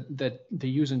tactics that they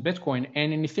use in Bitcoin,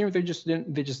 and in Ethereum they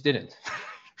just didn't.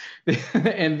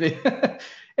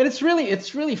 And it's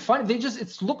really fun.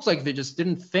 It looks like they just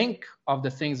didn't think of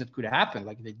the things that could happen.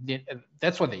 Like they did.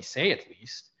 That's what they say, at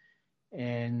least.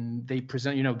 And they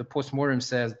present, the postmortem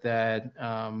says that,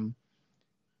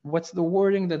 what's the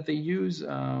wording that they use?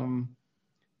 That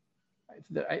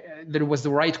it was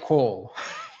the right call,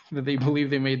 that they believe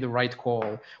they made the right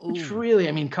call. Which really,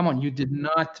 I mean, come on, you did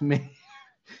not make.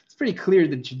 It's pretty clear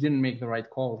that you didn't make the right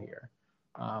call here.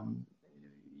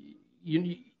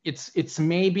 It's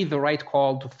maybe the right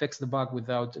call to fix the bug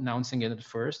without announcing it at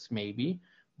first, maybe,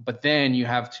 but then you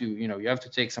have to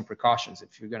take some precautions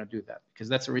if you're going to do that, because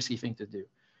that's a risky thing to do.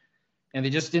 And they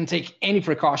just didn't take any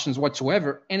precautions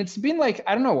whatsoever. And it's been like,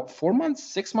 I don't know, 4 months,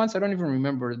 6 months, I don't even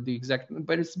remember the exact,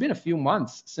 but it's been a few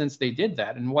months since they did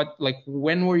that. And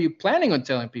when were you planning on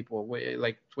telling people?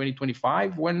 Like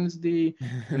 2025? When Ethereum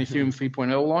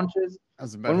 3.0 launches?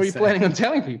 When were you planning on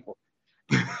telling people?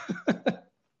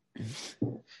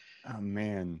 Oh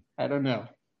man, I don't know.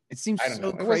 It seems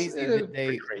so crazy that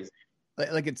they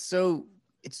like it's so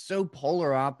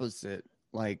polar opposite.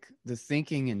 Like the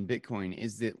thinking in Bitcoin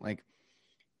is that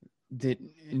that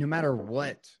no matter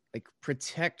what,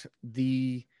 protect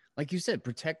like you said,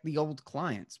 protect the old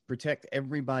clients, protect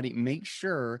everybody, make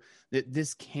sure that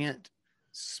this can't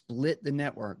split the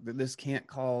network, that this can't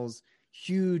cause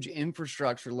huge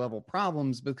infrastructure level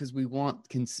problems, because we want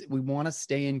to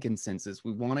stay in consensus.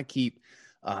 We want to keep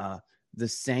the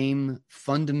same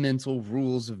fundamental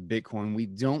rules of Bitcoin. We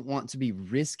don't want to be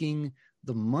risking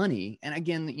the money. And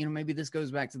again, maybe this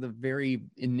goes back to the very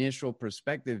initial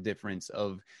perspective difference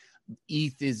of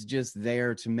ETH is just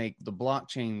there to make the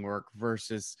blockchain work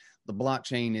versus the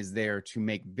blockchain is there to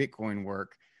make Bitcoin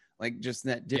work. Like, just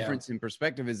that difference in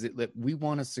perspective is that we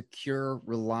want a secure,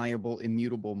 reliable,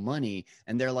 immutable money.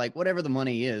 And they're like, whatever the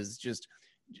money is, just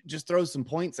throw some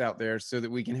points out there so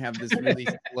that we can have this really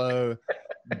slow,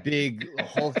 big,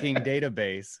 hulking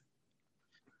database.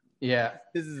 Yeah.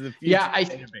 This is the future of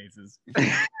databases.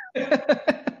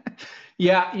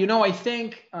 Yeah, I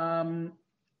think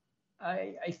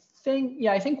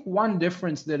I think one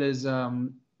difference that is a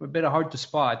bit hard to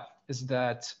spot is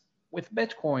that with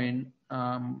Bitcoin,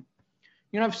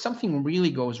 if something really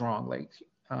goes wrong,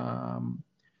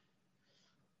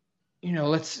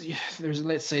 let's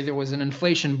say there was an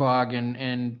inflation bug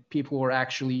and people were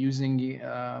actually using the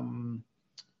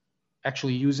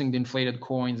inflated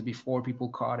coins before people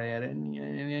caught it,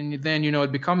 and then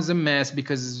it becomes a mess,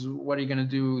 because what are you going to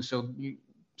do? So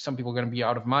some people are going to be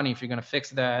out of money if you're going to fix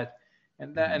that,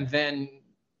 and then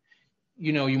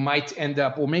you might end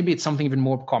up, or maybe it's something even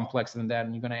more complex than that,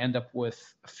 and you're going to end up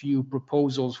with a few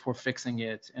proposals for fixing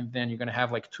it, and then you're going to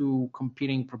have two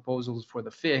competing proposals for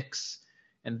the fix,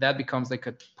 and that becomes like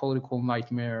a political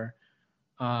nightmare.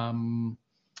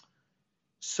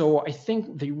 So I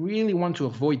think they really want to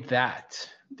avoid that.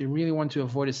 They really want to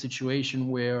avoid a situation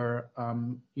where,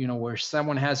 where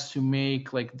someone has to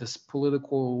make this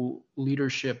political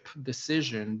leadership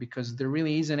decision, because there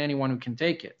really isn't anyone who can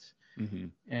take it. Mm-hmm.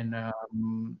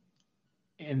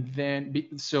 And then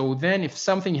if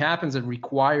something happens that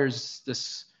requires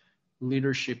this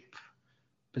leadership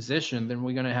position, then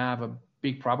we're going to have a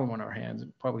big problem on our hands,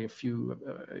 probably a few,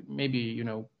 maybe,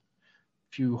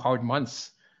 few hard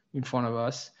months in front of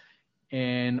us.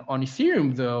 And on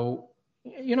Ethereum, though,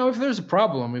 if there's a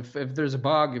problem, if there's a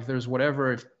bug, if there's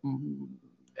whatever, if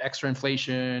extra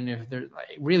inflation, if there's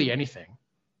really anything,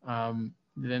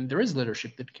 then there is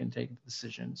leadership that can take the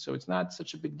decision. So it's not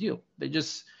such a big deal. They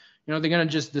just, they're going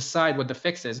to just decide what the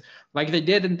fix is, like they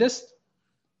did in this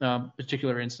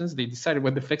particular instance. They decided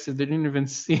what the fix is. They didn't even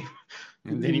see.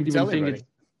 They didn't even tell anybody.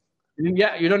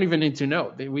 Yeah, you don't even need to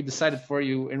know. We decided for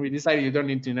you, and we decided you don't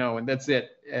need to know, and that's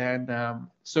it. And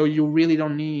so you really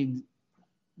don't need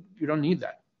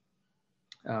that.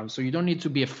 So you don't need to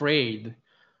be afraid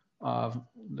of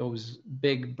those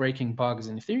big breaking bugs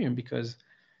in Ethereum, because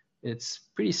it's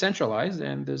pretty centralized,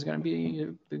 and there's going to be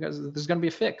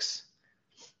a fix,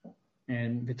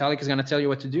 and Vitalik is going to tell you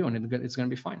what to do, and it's going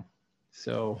to be fine.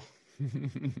 So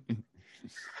in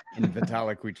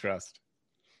Vitalik we trust.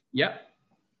 Yeah.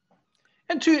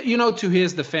 And to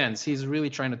his defense, he's really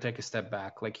trying to take a step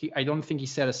back. Like I don't think he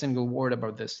said a single word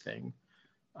about this thing.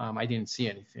 I didn't see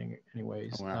anything,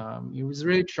 anyways. Oh, wow. He was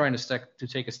really trying to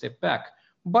take a step back.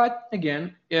 But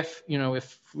again, if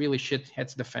really shit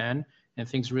hits the fan and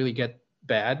things really get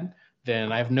bad,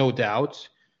 then I have no doubt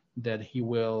that he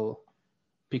will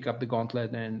pick up the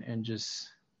gauntlet and just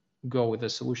go with the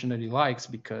solution that he likes,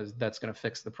 because that's going to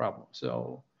fix the problem.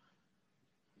 So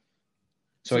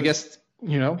I guess,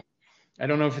 I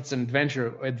don't know if it's an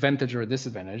advantage or a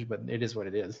disadvantage, but it is what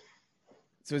it is.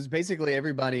 So it's basically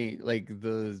everybody, like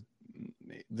the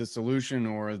solution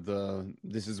or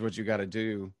this is what you got to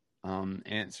do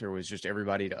answer was just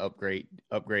everybody to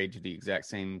upgrade to the exact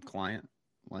same client,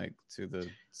 like to the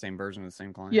same version of the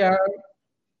same client. Yeah.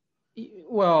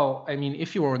 Well, I mean,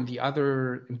 if you were on the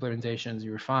other implementations,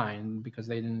 you're fine, because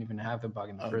they didn't even have the bug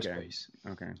in the first place.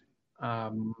 Okay.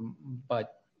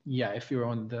 But yeah, if you're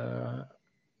on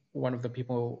one of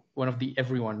the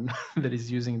everyone that is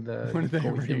using the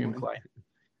Ethereum client,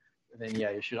 then yeah,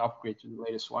 you should upgrade to the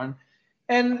latest one.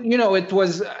 And it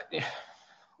was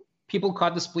people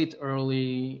caught the split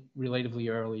relatively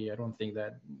early. I think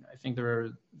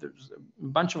there's a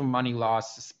bunch of money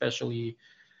lost, especially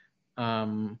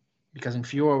because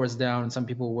Infura was down and some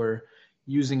people were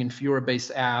using Infura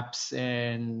based apps,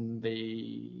 and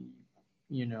there's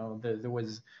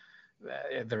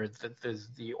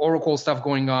the Oracle stuff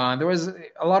going on. There was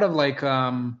a lot of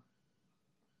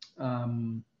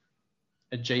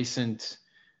adjacent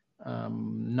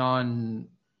non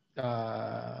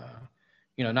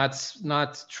not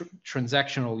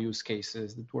transactional use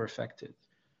cases that were affected.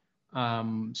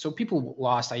 So people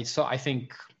lost.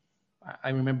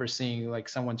 I remember seeing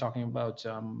someone talking about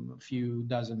a few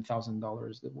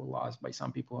 $1,000 that were lost by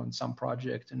some people on some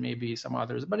project, and maybe some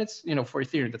others. But it's for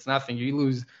Ethereum, that's nothing. You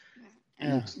lose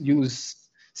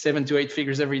 7 to 8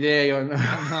 figures every day on.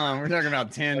 Come on, we're talking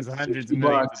about tens, hundreds of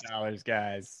millions of dollars,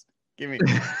 guys. Get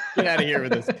out of here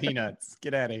with those peanuts.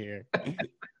 Get out of here.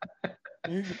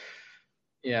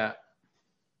 Yeah.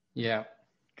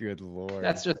 Good Lord.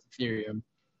 That's just Ethereum.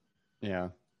 Yeah.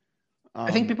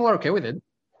 I think people are okay with it.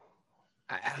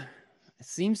 It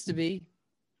seems to be.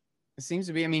 I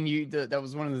mean, that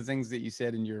was one of the things that you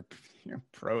said in your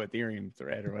pro Ethereum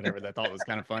thread or whatever that I thought was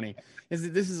kind of funny, is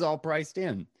that this is all priced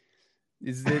in.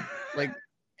 Is that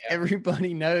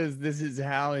everybody knows this is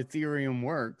how Ethereum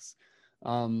works.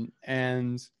 And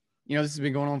this has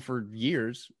been going on for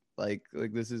years. Like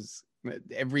this is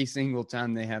every single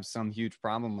time they have some huge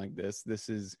problem like this,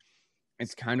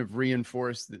 it's kind of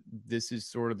reinforced that this is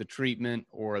sort of the treatment,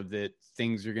 or that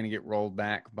things are going to get rolled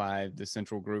back by the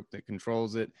central group that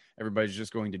controls it. Everybody's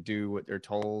just going to do what they're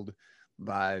told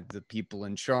by the people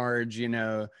in charge,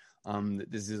 that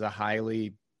this is a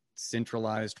highly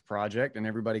centralized project and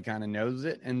everybody kind of knows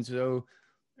it. And so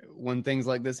when things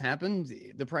like this happen,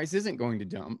 the price isn't going to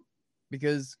dump,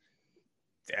 because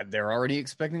they're already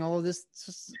expecting all of this.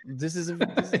 This is an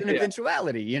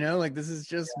eventuality, this is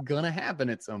just going to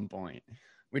happen at some point,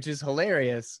 which is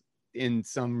hilarious in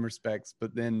some respects,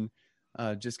 but then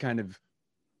just kind of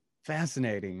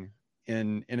fascinating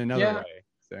in another way.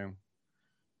 So,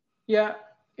 yeah,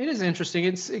 it is interesting.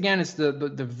 It's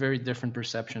the very different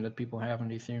perception that people have on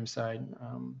the Ethereum side.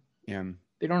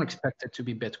 They don't expect it to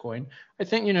be Bitcoin. I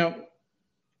think,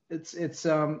 it's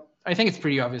I think it's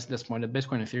pretty obvious at this point that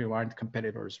Bitcoin and Ethereum aren't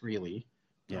competitors, really.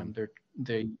 Yeah.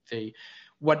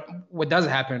 What does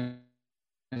happen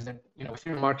is that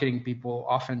Ethereum marketing people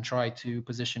often try to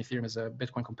position Ethereum as a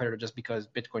Bitcoin competitor just because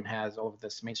Bitcoin has all of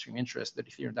this mainstream interest that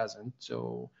Ethereum doesn't.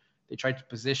 So they try to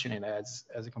position it as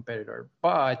a competitor,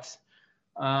 but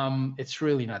it's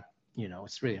really not.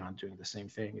 It's really not doing the same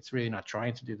thing. It's really not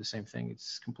trying to do the same thing.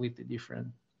 It's completely different.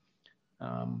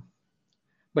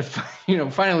 But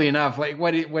finally enough, like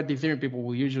what the Ethereum people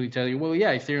will usually tell you, well,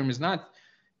 yeah, Ethereum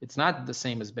it's not the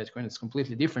same as Bitcoin. It's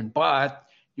completely different, but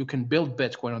you can build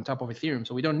Bitcoin on top of Ethereum,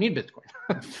 so we don't need Bitcoin.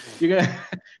 You're gonna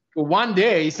one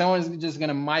day someone's just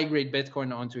gonna migrate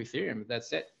Bitcoin onto Ethereum.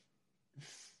 That's it.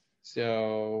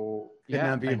 So Could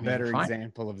not be a better fine.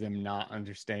 example of them not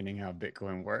understanding how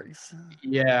Bitcoin works.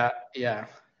 Yeah.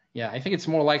 I think it's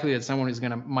more likely that someone is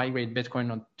gonna migrate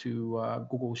Bitcoin onto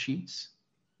Google Sheets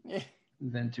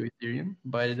than to Ethereum.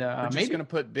 But we're just maybe gonna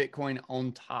put Bitcoin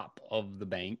on top of the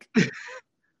bank,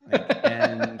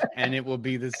 and it will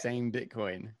be the same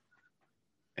Bitcoin.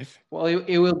 Well,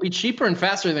 it will be cheaper and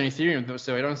faster than Ethereum, though,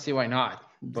 so I don't see why not.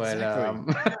 But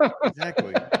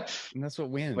exactly, and that's what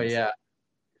wins. But yeah,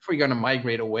 if we're gonna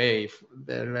migrate away,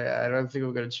 then I don't think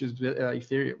we're gonna choose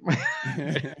Ethereum.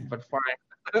 But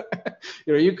fine,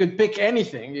 you could pick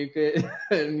anything. You could,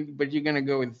 but you're gonna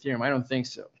go with Ethereum. I don't think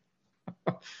so.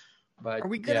 But are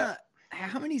we gonna? Yeah.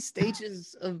 How many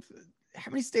stages of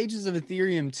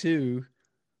Ethereum 2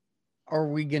 are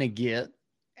we gonna get?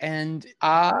 And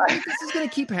this is gonna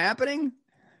keep happening.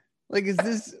 Like, is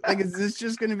this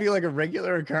just gonna be like a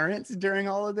regular occurrence during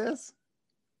all of this?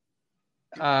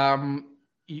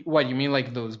 What you mean,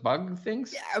 like those bug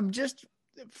things? Yeah, just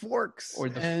forks,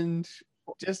 I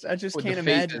just can't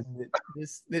imagine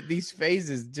that these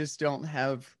phases just don't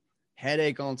have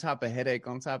headache on top of headache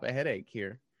on top of headache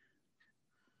here.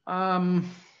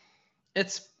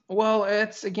 It's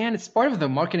part of the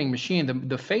marketing machine.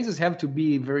 The phases have to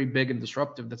be very big and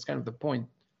disruptive. That's kind of the point.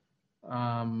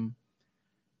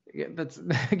 That's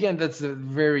a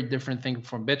very different thing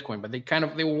from Bitcoin, but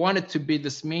they want it to be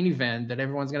this main event that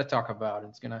everyone's going to talk about.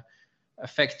 It's going to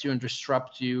affect you and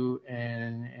disrupt you,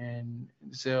 and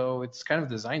so it's kind of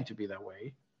designed to be that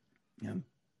way. Yeah.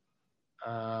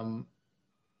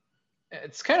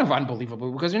 It's kind of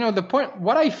unbelievable because the point.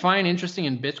 What I find interesting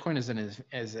in Bitcoin as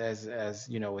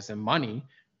a money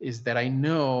is that I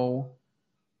know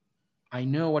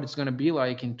what it's going to be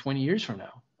like in 20 years from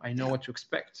now. I know what to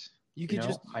expect. You could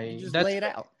just lay it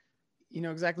out. You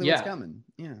know exactly what's coming.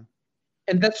 Yeah.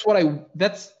 And that's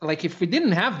like, if we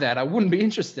didn't have that, I wouldn't be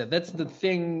interested. That's the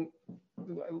thing,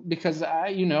 because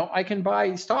I can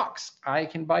buy stocks, I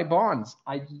can buy bonds.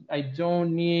 I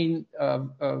don't need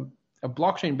a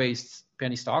blockchain-based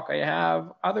penny stock. I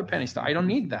have other penny stock. I don't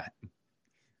need that.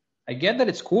 I get that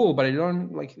it's cool, but I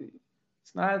don't like.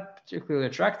 It's not particularly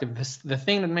attractive. The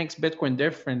thing that makes Bitcoin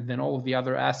different than all of the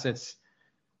other assets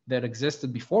that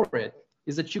existed before it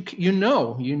is that you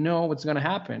know what's going to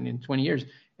happen in 20 years,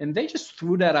 and they just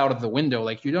threw that out of the window.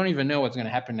 Like, you don't even know what's going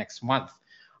to happen next month.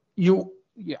 You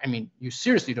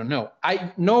seriously don't know.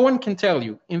 No one can tell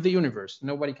you in the universe.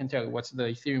 Nobody can tell you what's the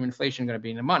Ethereum inflation going to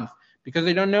be in a month, because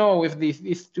they don't know if this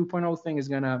 2.0 thing is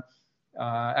going to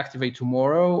activate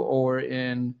tomorrow or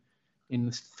in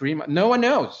 3 months. No one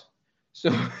knows.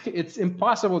 So it's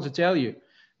impossible to tell you.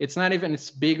 It's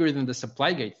bigger than the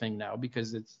supply gate thing now,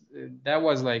 because that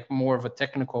was like more of a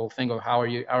technical thing of how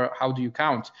do you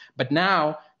count. But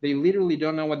now they literally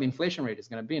don't know what the inflation rate is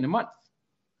going to be in a month.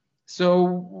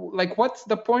 So, like, what's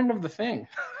the point of the thing?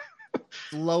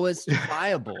 Lowest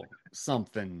viable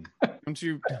something. Don't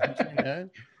you know?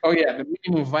 Oh yeah, the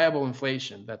minimum viable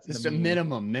inflation. That's just a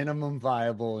minimum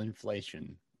viable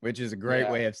inflation, which is a great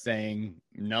way of saying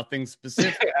nothing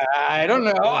specific. I don't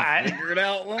know. We'll figure it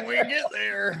out when we get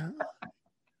there.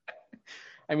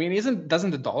 I mean,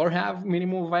 doesn't the dollar have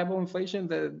minimum viable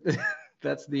inflation?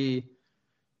 That's the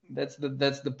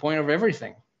point of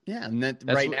everything. Yeah, and that's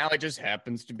now it just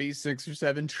happens to be $6 or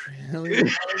 $7 trillion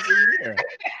a year.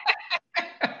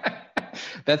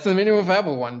 That's the minimum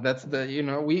viable one. That's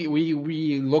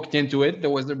we looked into it.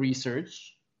 There was the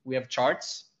research. We have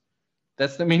charts.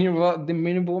 That's the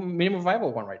minimum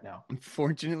viable one right now.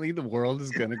 Unfortunately, the world is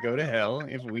going to go to hell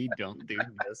if we don't do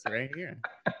this right here.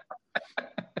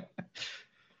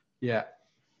 Yeah.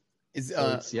 It's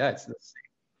this.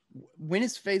 When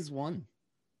is phase 1?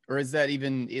 Or is that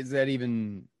even there's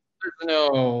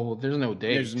no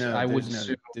date. There's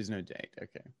no date.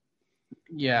 Okay.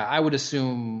 Yeah, I would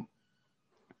assume,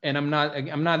 and I'm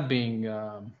not being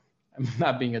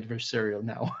adversarial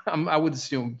now. I would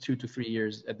assume 2 to 3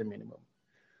 years at the minimum.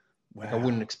 Wow. Like, I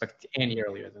wouldn't expect any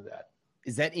earlier than that.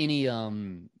 Is that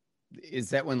is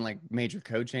that when like major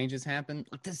code changes happen?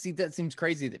 That seems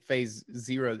crazy that phase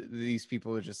 0, these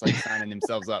people are just like signing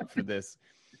themselves up for this.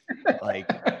 Like,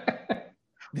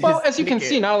 well, as you can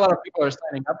see, not a lot of people are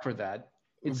signing up for that.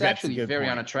 It's actually very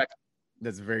unattractive.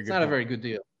 That's a very good. It's not a very good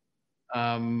deal.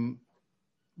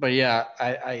 But yeah,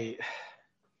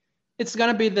 it's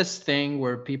gonna be this thing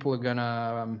where people are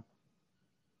gonna.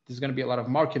 There's gonna be a lot of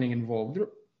marketing involved.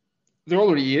 there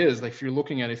already is. Like if you're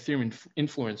looking at Ethereum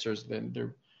influencers, then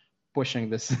they're pushing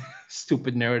this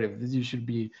stupid narrative that you should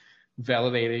be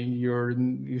validating your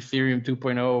Ethereum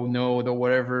 2.0 node or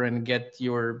whatever and get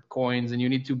your coins, and you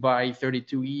need to buy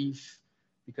 32 ETH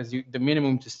because the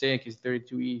minimum to stake is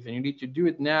 32 ETH, and you need to do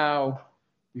it now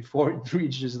before it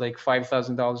reaches like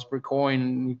 $5,000 per coin,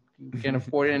 and you can't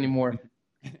afford it anymore.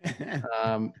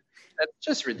 That's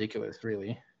just ridiculous,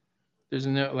 really. There's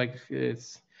no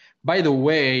it's. By the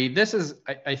way, this is,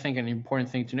 I think, an important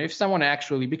thing to know. If someone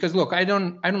actually, because look, I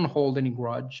don't hold any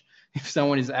grudge if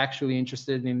someone is actually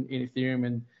interested in Ethereum,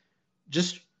 and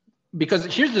just because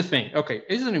here's the thing. Okay,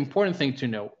 this is an important thing to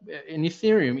know. In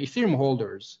Ethereum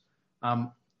holders,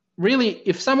 really,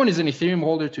 if someone is an Ethereum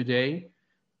holder today,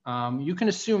 you can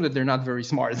assume that they're not very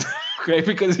smart, okay?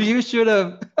 Because you should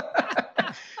have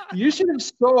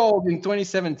sold in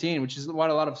 2017, which is what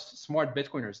a lot of smart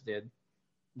Bitcoiners did.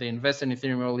 They invested in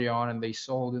Ethereum early on, and they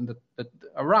sold in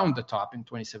around the top in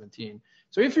 2017.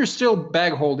 So if you're still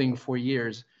bag holding for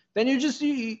years, then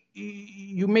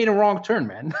you made a wrong turn,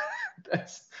 man.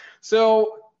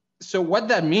 So what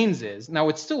that means is, now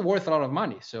it's still worth a lot of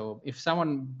money. So if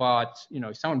someone bought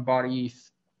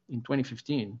ETH in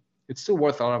 2015, it's still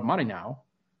worth a lot of money now.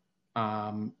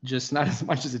 Just not as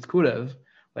much as it could have,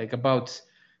 like about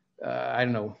I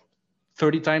don't know,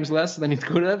 30 times less than it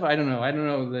could have. I don't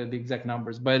know the exact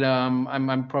numbers, but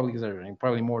I'm probably exaggerating,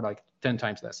 probably more like 10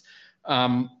 times less.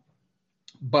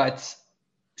 But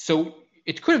so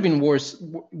it could have been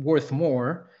worth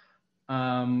more.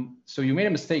 So you made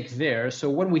a mistake there. So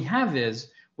what we have is,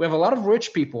 we have a lot of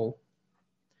rich people,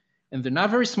 and they're not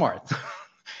very smart,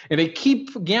 and they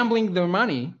keep gambling their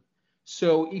money.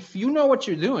 So if you know what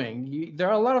you're doing, there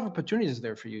are a lot of opportunities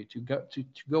there for you to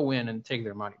go in and take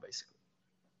their money, basically.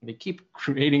 They keep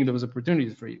creating those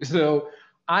opportunities for you. So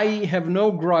I have no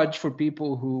grudge for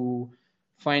people who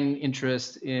find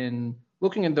interest in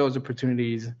looking at those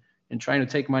opportunities and trying to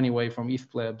take money away from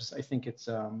ETH plebs. I think it's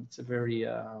a very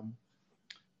a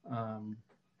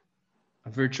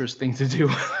virtuous thing to do.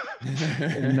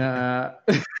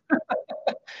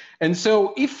 And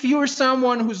so if you're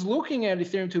someone who's looking at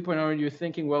Ethereum 2.0 and you're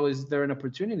thinking, well, is there an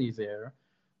opportunity there?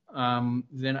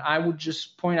 Then I would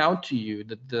just point out to you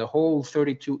that the whole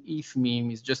 32 ETH meme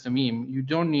is just a meme. You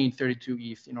don't need 32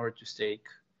 ETH in order to stake.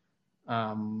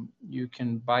 You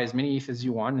can buy as many ETH as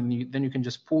you want, and then you can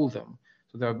just pool them.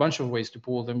 So there are a bunch of ways to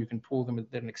pool them. You can pool them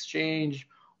at an exchange,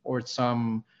 or at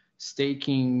some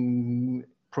staking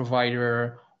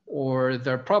provider, or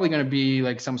there are probably going to be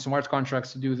like some smart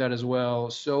contracts to do that as well.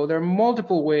 So there are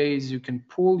multiple ways you can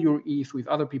pool your ETH with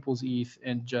other people's ETH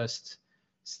and just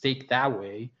stake that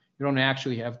way. You don't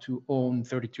actually have to own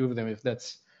 32 of them if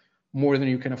that's more than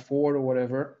you can afford or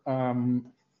whatever. So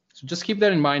just keep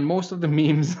that in mind. Most of the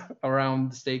memes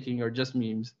around staking are just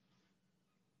memes.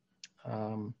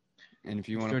 And if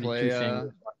you want to play,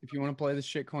 the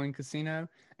shitcoin casino,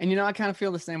 and I kind of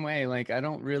feel the same way. Like I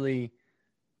don't really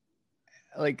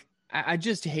like. I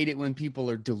just hate it when people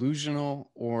are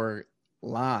delusional or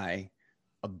lie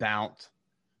about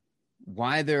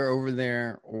why they're over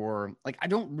there, or like I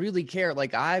don't really care.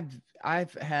 Like I've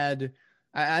had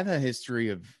a history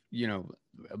of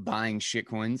buying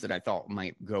shitcoins that I thought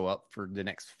might go up for the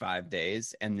next 5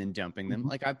 days and then dumping them.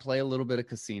 Like I play a little bit of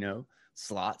casino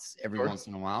slots every once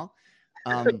in a while.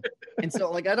 And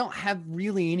so like I don't have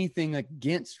really anything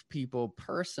against people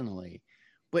personally,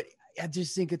 but I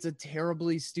just think it's a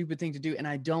terribly stupid thing to do. And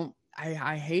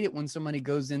I hate it when somebody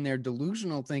goes in there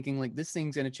delusional thinking like this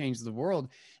thing's going to change the world.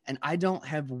 And I don't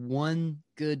have one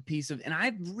good piece of, and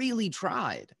I've really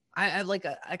tried. I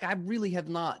really have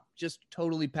not just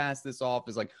totally passed this off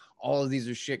as like all of these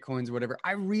are shit coins or whatever.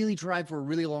 I really tried for a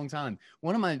really long time.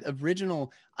 One of my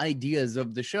original ideas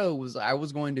of the show was I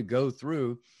was going to go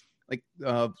through like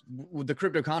the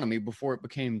crypto economy before it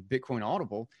became Bitcoin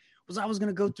Audible. Was I was going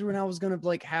to go through and I was going to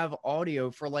like have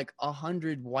audio for like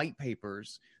 100 white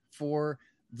papers for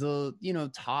the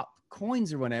top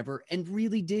coins or whatever, and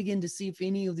really dig in to see if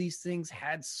any of these things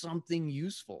had something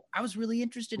useful. I was really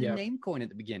interested in Namecoin at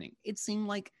the beginning. It seemed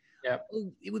like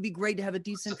it would be great to have a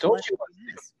decent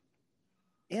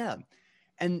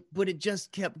but it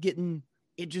just kept getting,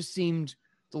 it just seemed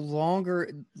the longer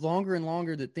and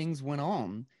longer that things went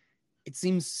on, it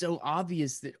seems so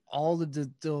obvious that all of the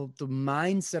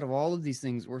mindset of all of these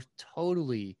things were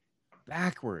totally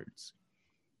backwards.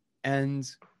 And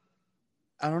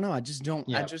I don't know. I just don't.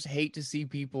 Yeah. I just hate to see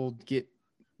people get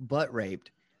butt raped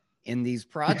in these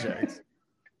projects.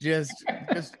 just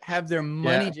have their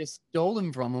money just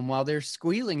stolen from them while they're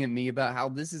squealing at me about how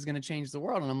this is going to change the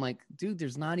world. And I'm like, dude,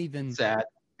 there's not even sad.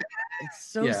 It's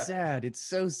so Yeah. sad. It's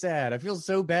so sad. I feel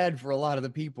so bad for a lot of the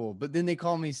people, but then they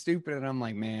call me stupid, and I'm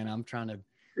like, man, I'm trying to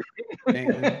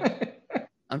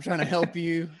help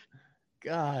you.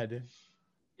 God.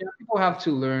 Yeah, people have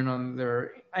to learn on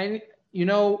their. I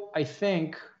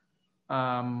think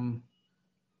um,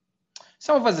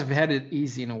 some of us have had it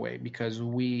easy in a way because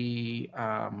we,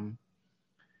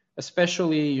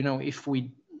 especially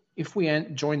if we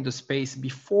joined the space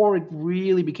before it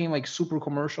really became like super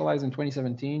commercialized in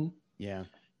 2017, Yeah.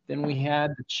 then we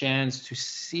had the chance to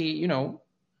see,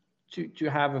 to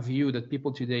have a view that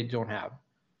people today don't have,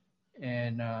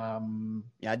 and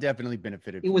Yeah, I definitely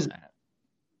benefited it from was. that.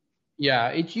 Yeah,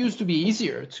 it used to be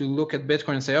easier to look at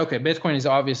Bitcoin and say, okay, Bitcoin is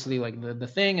obviously like the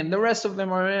thing, and the rest of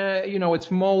them are,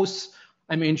 it's most.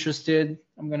 I'm interested.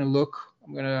 I'm gonna look.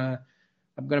 I'm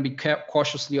gonna be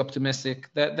cautiously optimistic.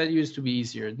 That used to be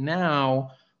easier.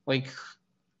 Now, like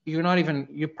you're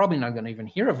probably not gonna even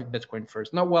hear of Bitcoin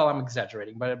first. No, well, I'm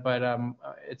exaggerating, but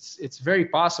it's very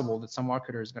possible that some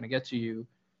marketer is gonna get to you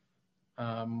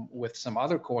with some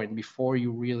other coin before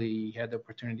you really had the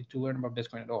opportunity to learn about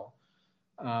Bitcoin at all.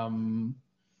 Um,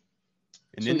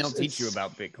 And so then they'll it's teach you it's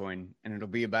about Bitcoin, and it'll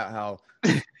be about how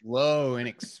low and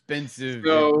expensive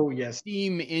so yes,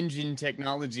 steam engine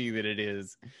technology that it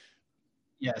is.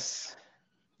 yes,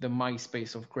 the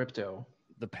MySpace of crypto.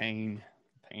 The pain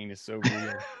is so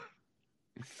real.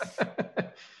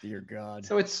 Dear God.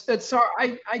 So it's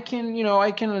I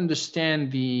can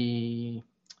understand the.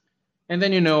 And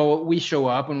then we show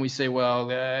up and we say, well,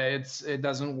 it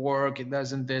doesn't work, it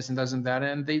doesn't this and doesn't that,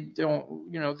 and they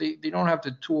don't have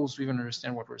the tools to even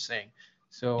understand what we're saying.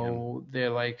 So They're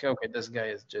like, okay, this guy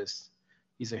is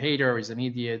he's a hater, he's an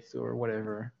idiot, or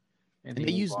whatever, and And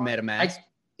they they move used on. MetaMask.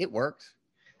 It worked.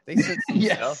 They said some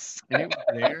Yes, stuff, and it was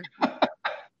there.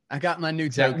 I got my new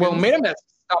exactly. tokens. Well, MetaMask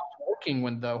stopped working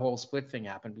when the whole split thing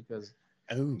happened because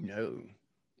Oh no.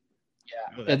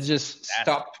 Oh, it just that's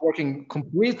stopped working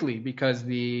completely because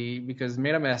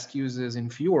MetaMask uses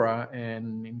Infura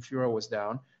and Infura was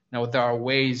down. Now there are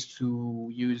ways to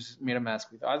use MetaMask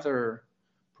with other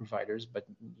providers, but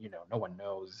no one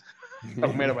knows how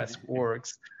MetaMask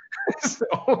works.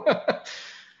 so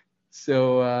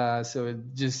so it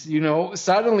just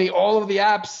suddenly all of the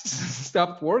apps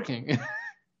stopped working.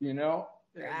 The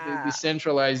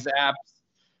decentralized apps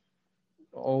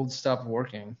all stopped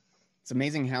working. It's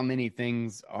amazing how many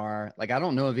things are like, I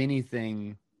don't know of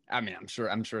anything. I mean, I'm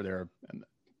sure there are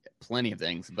plenty of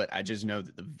things, but I just know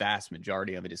that the vast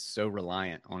majority of it is so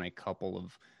reliant on a couple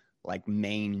of like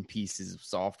main pieces of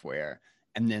software.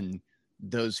 And then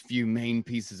those few main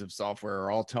pieces of software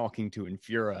are all talking to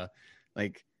Infura.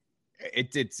 Like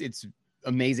it's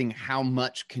amazing how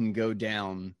much can go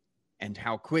down and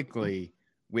how quickly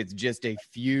with just a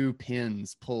few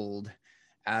pins pulled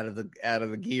out of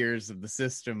the gears of the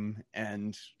system.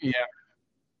 And Yeah.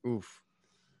 oof,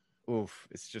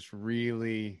 it's just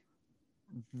really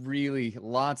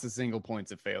lots of single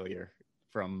points of failure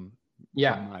from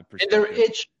my perspective. And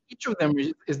each of them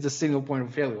is the single point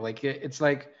of failure. Like it's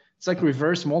like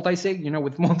reverse multi-sig.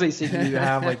 With multi-sig you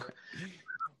have like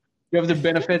you have the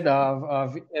benefit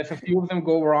of if a few of them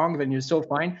go wrong, then you're still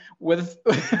fine. With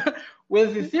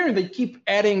with Ethereum, they keep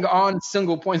adding on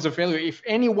single points of failure. If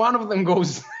any one of them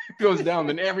goes down,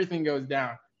 then everything goes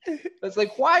down. That's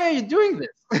like, why are you doing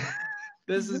this?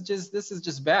 This is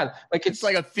just bad. Like it's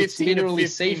like a 15 to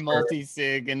 15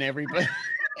 multi-sig and everybody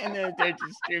and they're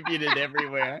distributed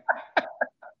everywhere.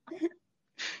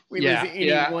 We lose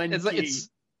any one key.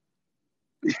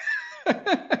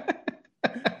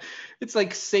 It's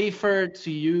like safer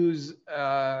to use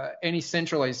any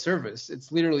centralized service.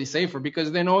 It's literally safer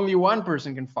because then only one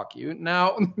person can fuck you.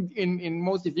 Now, in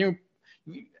most Ethereum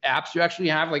apps, you actually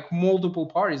have like multiple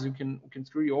parties who can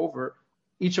screw you over,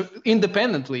 each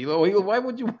independently. Why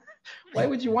would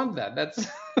you want that? That's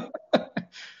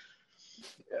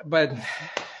but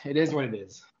it is what it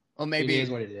is. Well, maybe it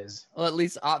is what it is. Well, at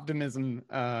least optimism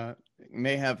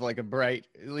may have like a bright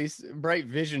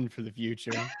vision for the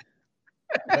future.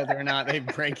 Whether or not they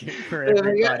break it for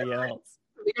everybody else.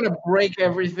 They're going to break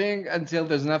everything until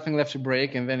there's nothing left to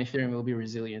break, and then Ethereum will be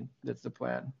resilient. That's the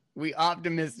plan. We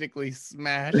optimistically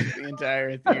smashed the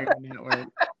entire Ethereum network.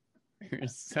 We're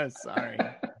so sorry.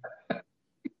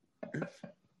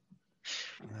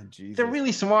 Oh, Jesus. They're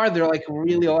really smart. They're like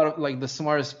really a lot of like the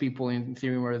smartest people in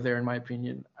Ethereum are there, in my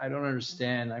opinion. I don't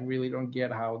understand. I really don't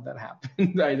get how that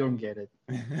happened. I don't get it.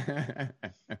 I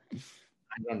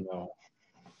don't know.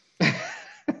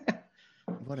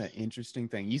 What an interesting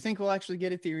thing. You think we'll actually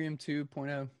get Ethereum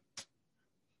 2.0?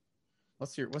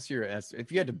 What's your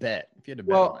if you had to bet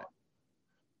on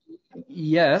it?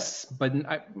 Yes, but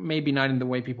maybe not in the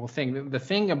way people think. The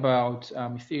thing about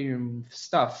Ethereum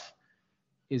stuff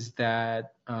is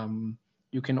that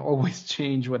you can always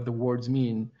change what the words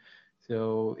mean.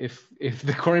 So if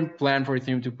the current plan for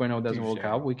Ethereum 2.0 doesn't work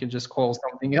out, we can just call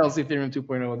something else Ethereum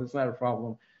 2.0. That's not a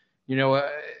problem.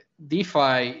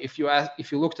 DeFi. If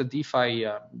you looked at DeFi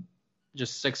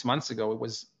just 6 months ago, it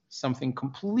was something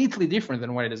completely different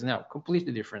than what it is now.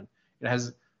 Completely different. It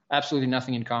has absolutely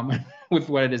nothing in common with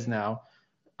what it is now.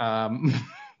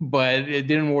 But it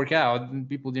didn't work out, and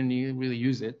people didn't really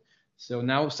use it. So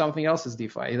now something else is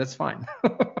DeFi. That's fine.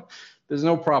 There's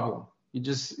no problem. You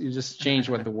just change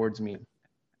what the words mean.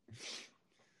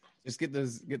 Just get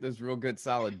those real good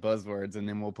solid buzzwords, and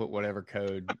then we'll put whatever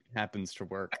code happens to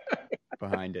work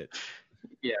behind it.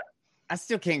 Yeah. I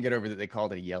still can't get over that they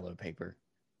called it a yellow paper.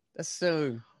 That's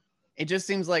so. It just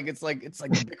seems like it's like the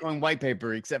Bitcoin white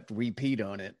paper, except we peed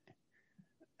on it.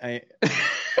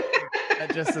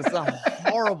 That just is a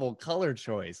horrible color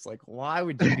choice. Like, why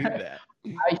would you do that?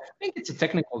 I think it's a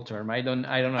technical term. I don't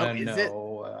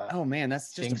know. Oh man,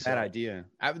 that's just a bad idea.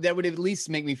 That would at least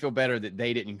make me feel better that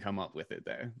they didn't come up with it,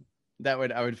 though.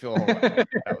 I would feel a whole lot better if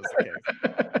that was the case.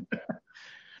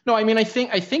 No, I mean, I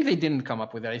think they didn't come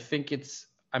up with it. I think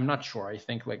I'm not sure. I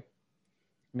think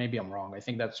maybe I'm wrong. I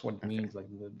think that's what it means. Like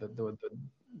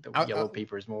the yellow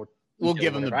paper is more. We'll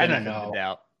give them the benefit of the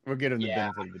doubt. We'll give them the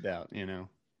benefit of the doubt.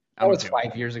 That was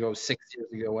 5 years ago, 6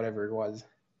 years ago, whatever it was.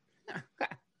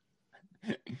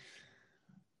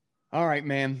 All right,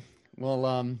 man.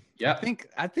 Well, yeah.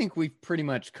 I think we've pretty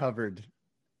much covered.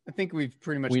 We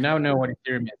now know what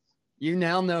Ethereum is. You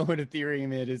now know what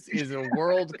Ethereum is a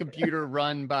world computer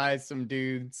run by some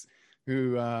dudes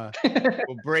who will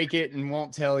break it and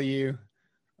won't tell you.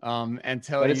 And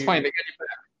tell you. But it's fine. They get you back.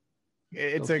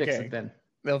 It's okay. Fix it then.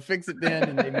 They'll fix it then,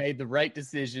 and they made the right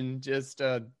decision. Just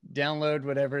download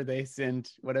whatever they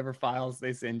send, whatever files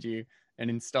they send you, and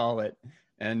install it,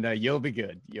 and you'll be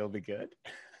good. You'll be good.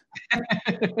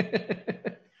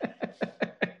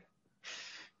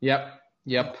 Yep.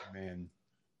 Oh, man.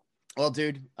 Well,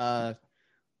 dude, I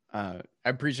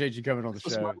appreciate you coming on the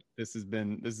show. This has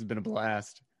been a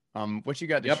blast. What you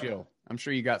got to show? I'm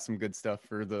sure you got some good stuff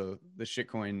for the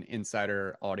Shitcoin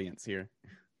Insider audience here.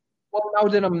 Well, now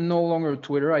that I'm no longer on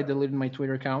Twitter, I deleted my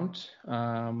Twitter account.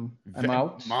 I'm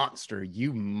out. Monster,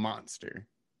 you monster.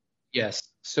 Yes.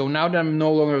 So now that I'm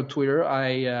no longer on Twitter,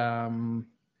 I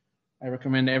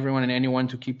recommend everyone and anyone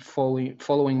to keep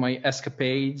following my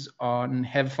escapades on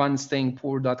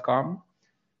havefunstayingpoor.com.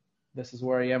 This is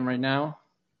where I am right now.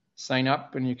 Sign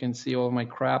up and you can see all of my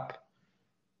crap.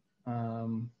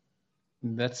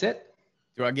 That's it.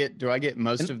 Do I get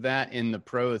most of that in the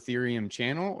Pro Ethereum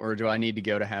channel, or do I need to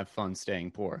go to Have Fun Staying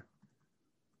Poor?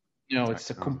 It's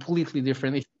a completely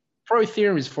different. Pro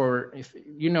Ethereum is for,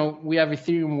 we have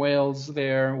Ethereum whales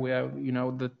there. We have,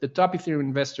 the top Ethereum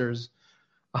investors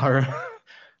are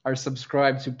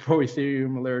subscribed to Pro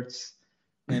Ethereum alerts,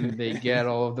 and they get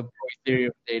all of the Pro Ethereum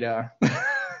data.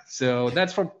 So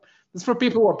that's for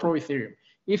people who are Pro Ethereum.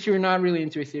 If you're not really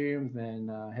into Ethereum, then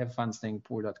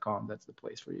havefunstayingpoor.com. That's the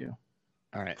place for you.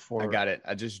 All right, I got it.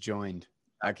 I just joined.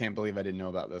 I can't believe I didn't know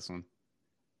about this one.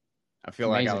 I feel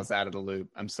like I was out of the loop.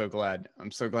 I'm so glad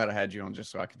I had you on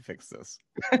just so I could fix this.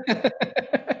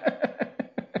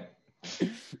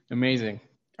 Amazing.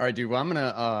 All right, dude. Well, I'm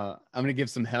gonna give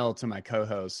some hell to my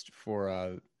co-host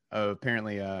for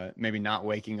apparently maybe not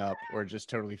waking up or just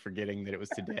totally forgetting that it was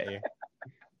today.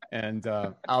 And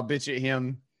I'll bitch at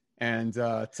him and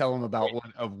tell him about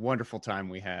what a wonderful time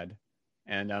we had.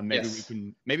 And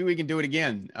maybe we can do it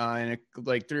again in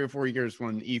 3 or 4 years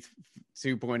when ETH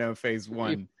 2.0 phase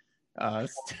 1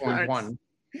 starts.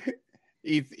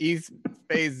 ETH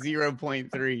phase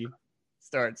 0.3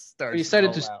 starts. We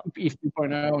decided to skip ETH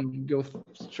 2.0 and go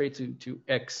straight to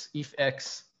X, ETH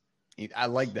X. I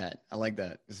like that.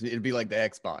 It'd be like the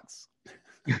Xbox.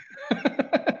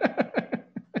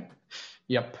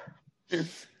 Yep.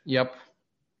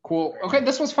 Cool. Okay,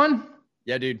 this was fun.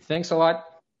 Yeah, dude. Thanks a lot.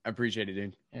 I appreciate it,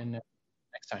 dude. And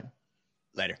next time.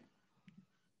 Later.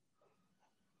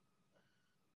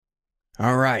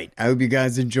 All right. I hope you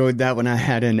guys enjoyed that one. I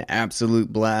had an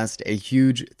absolute blast. A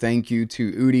huge thank you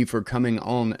to Udi for coming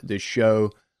on the show.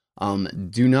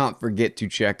 Do not forget to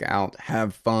check out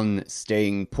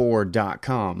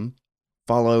havefunstayingpoor.com.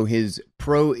 Follow his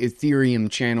Pro Ethereum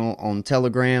channel on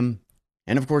Telegram.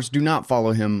 And of course, do not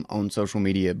follow him on social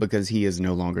media because he is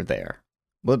no longer there.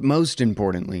 But most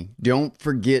importantly, don't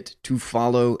forget to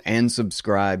follow and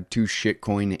subscribe to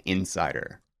Shitcoin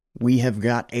Insider. We have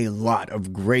got a lot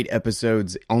of great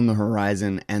episodes on the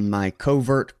horizon, and my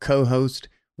covert co-host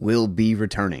will be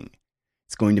returning.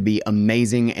 It's going to be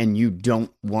amazing, and you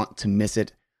don't want to miss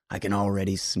it. I can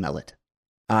already smell it.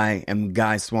 I am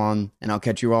Guy Swan, and I'll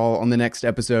catch you all on the next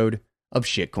episode of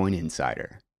Shitcoin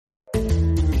Insider.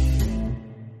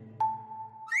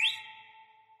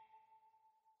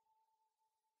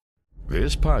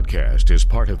 This podcast is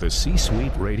part of the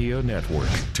C-Suite Radio Network,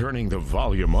 turning the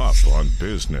volume up on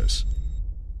business.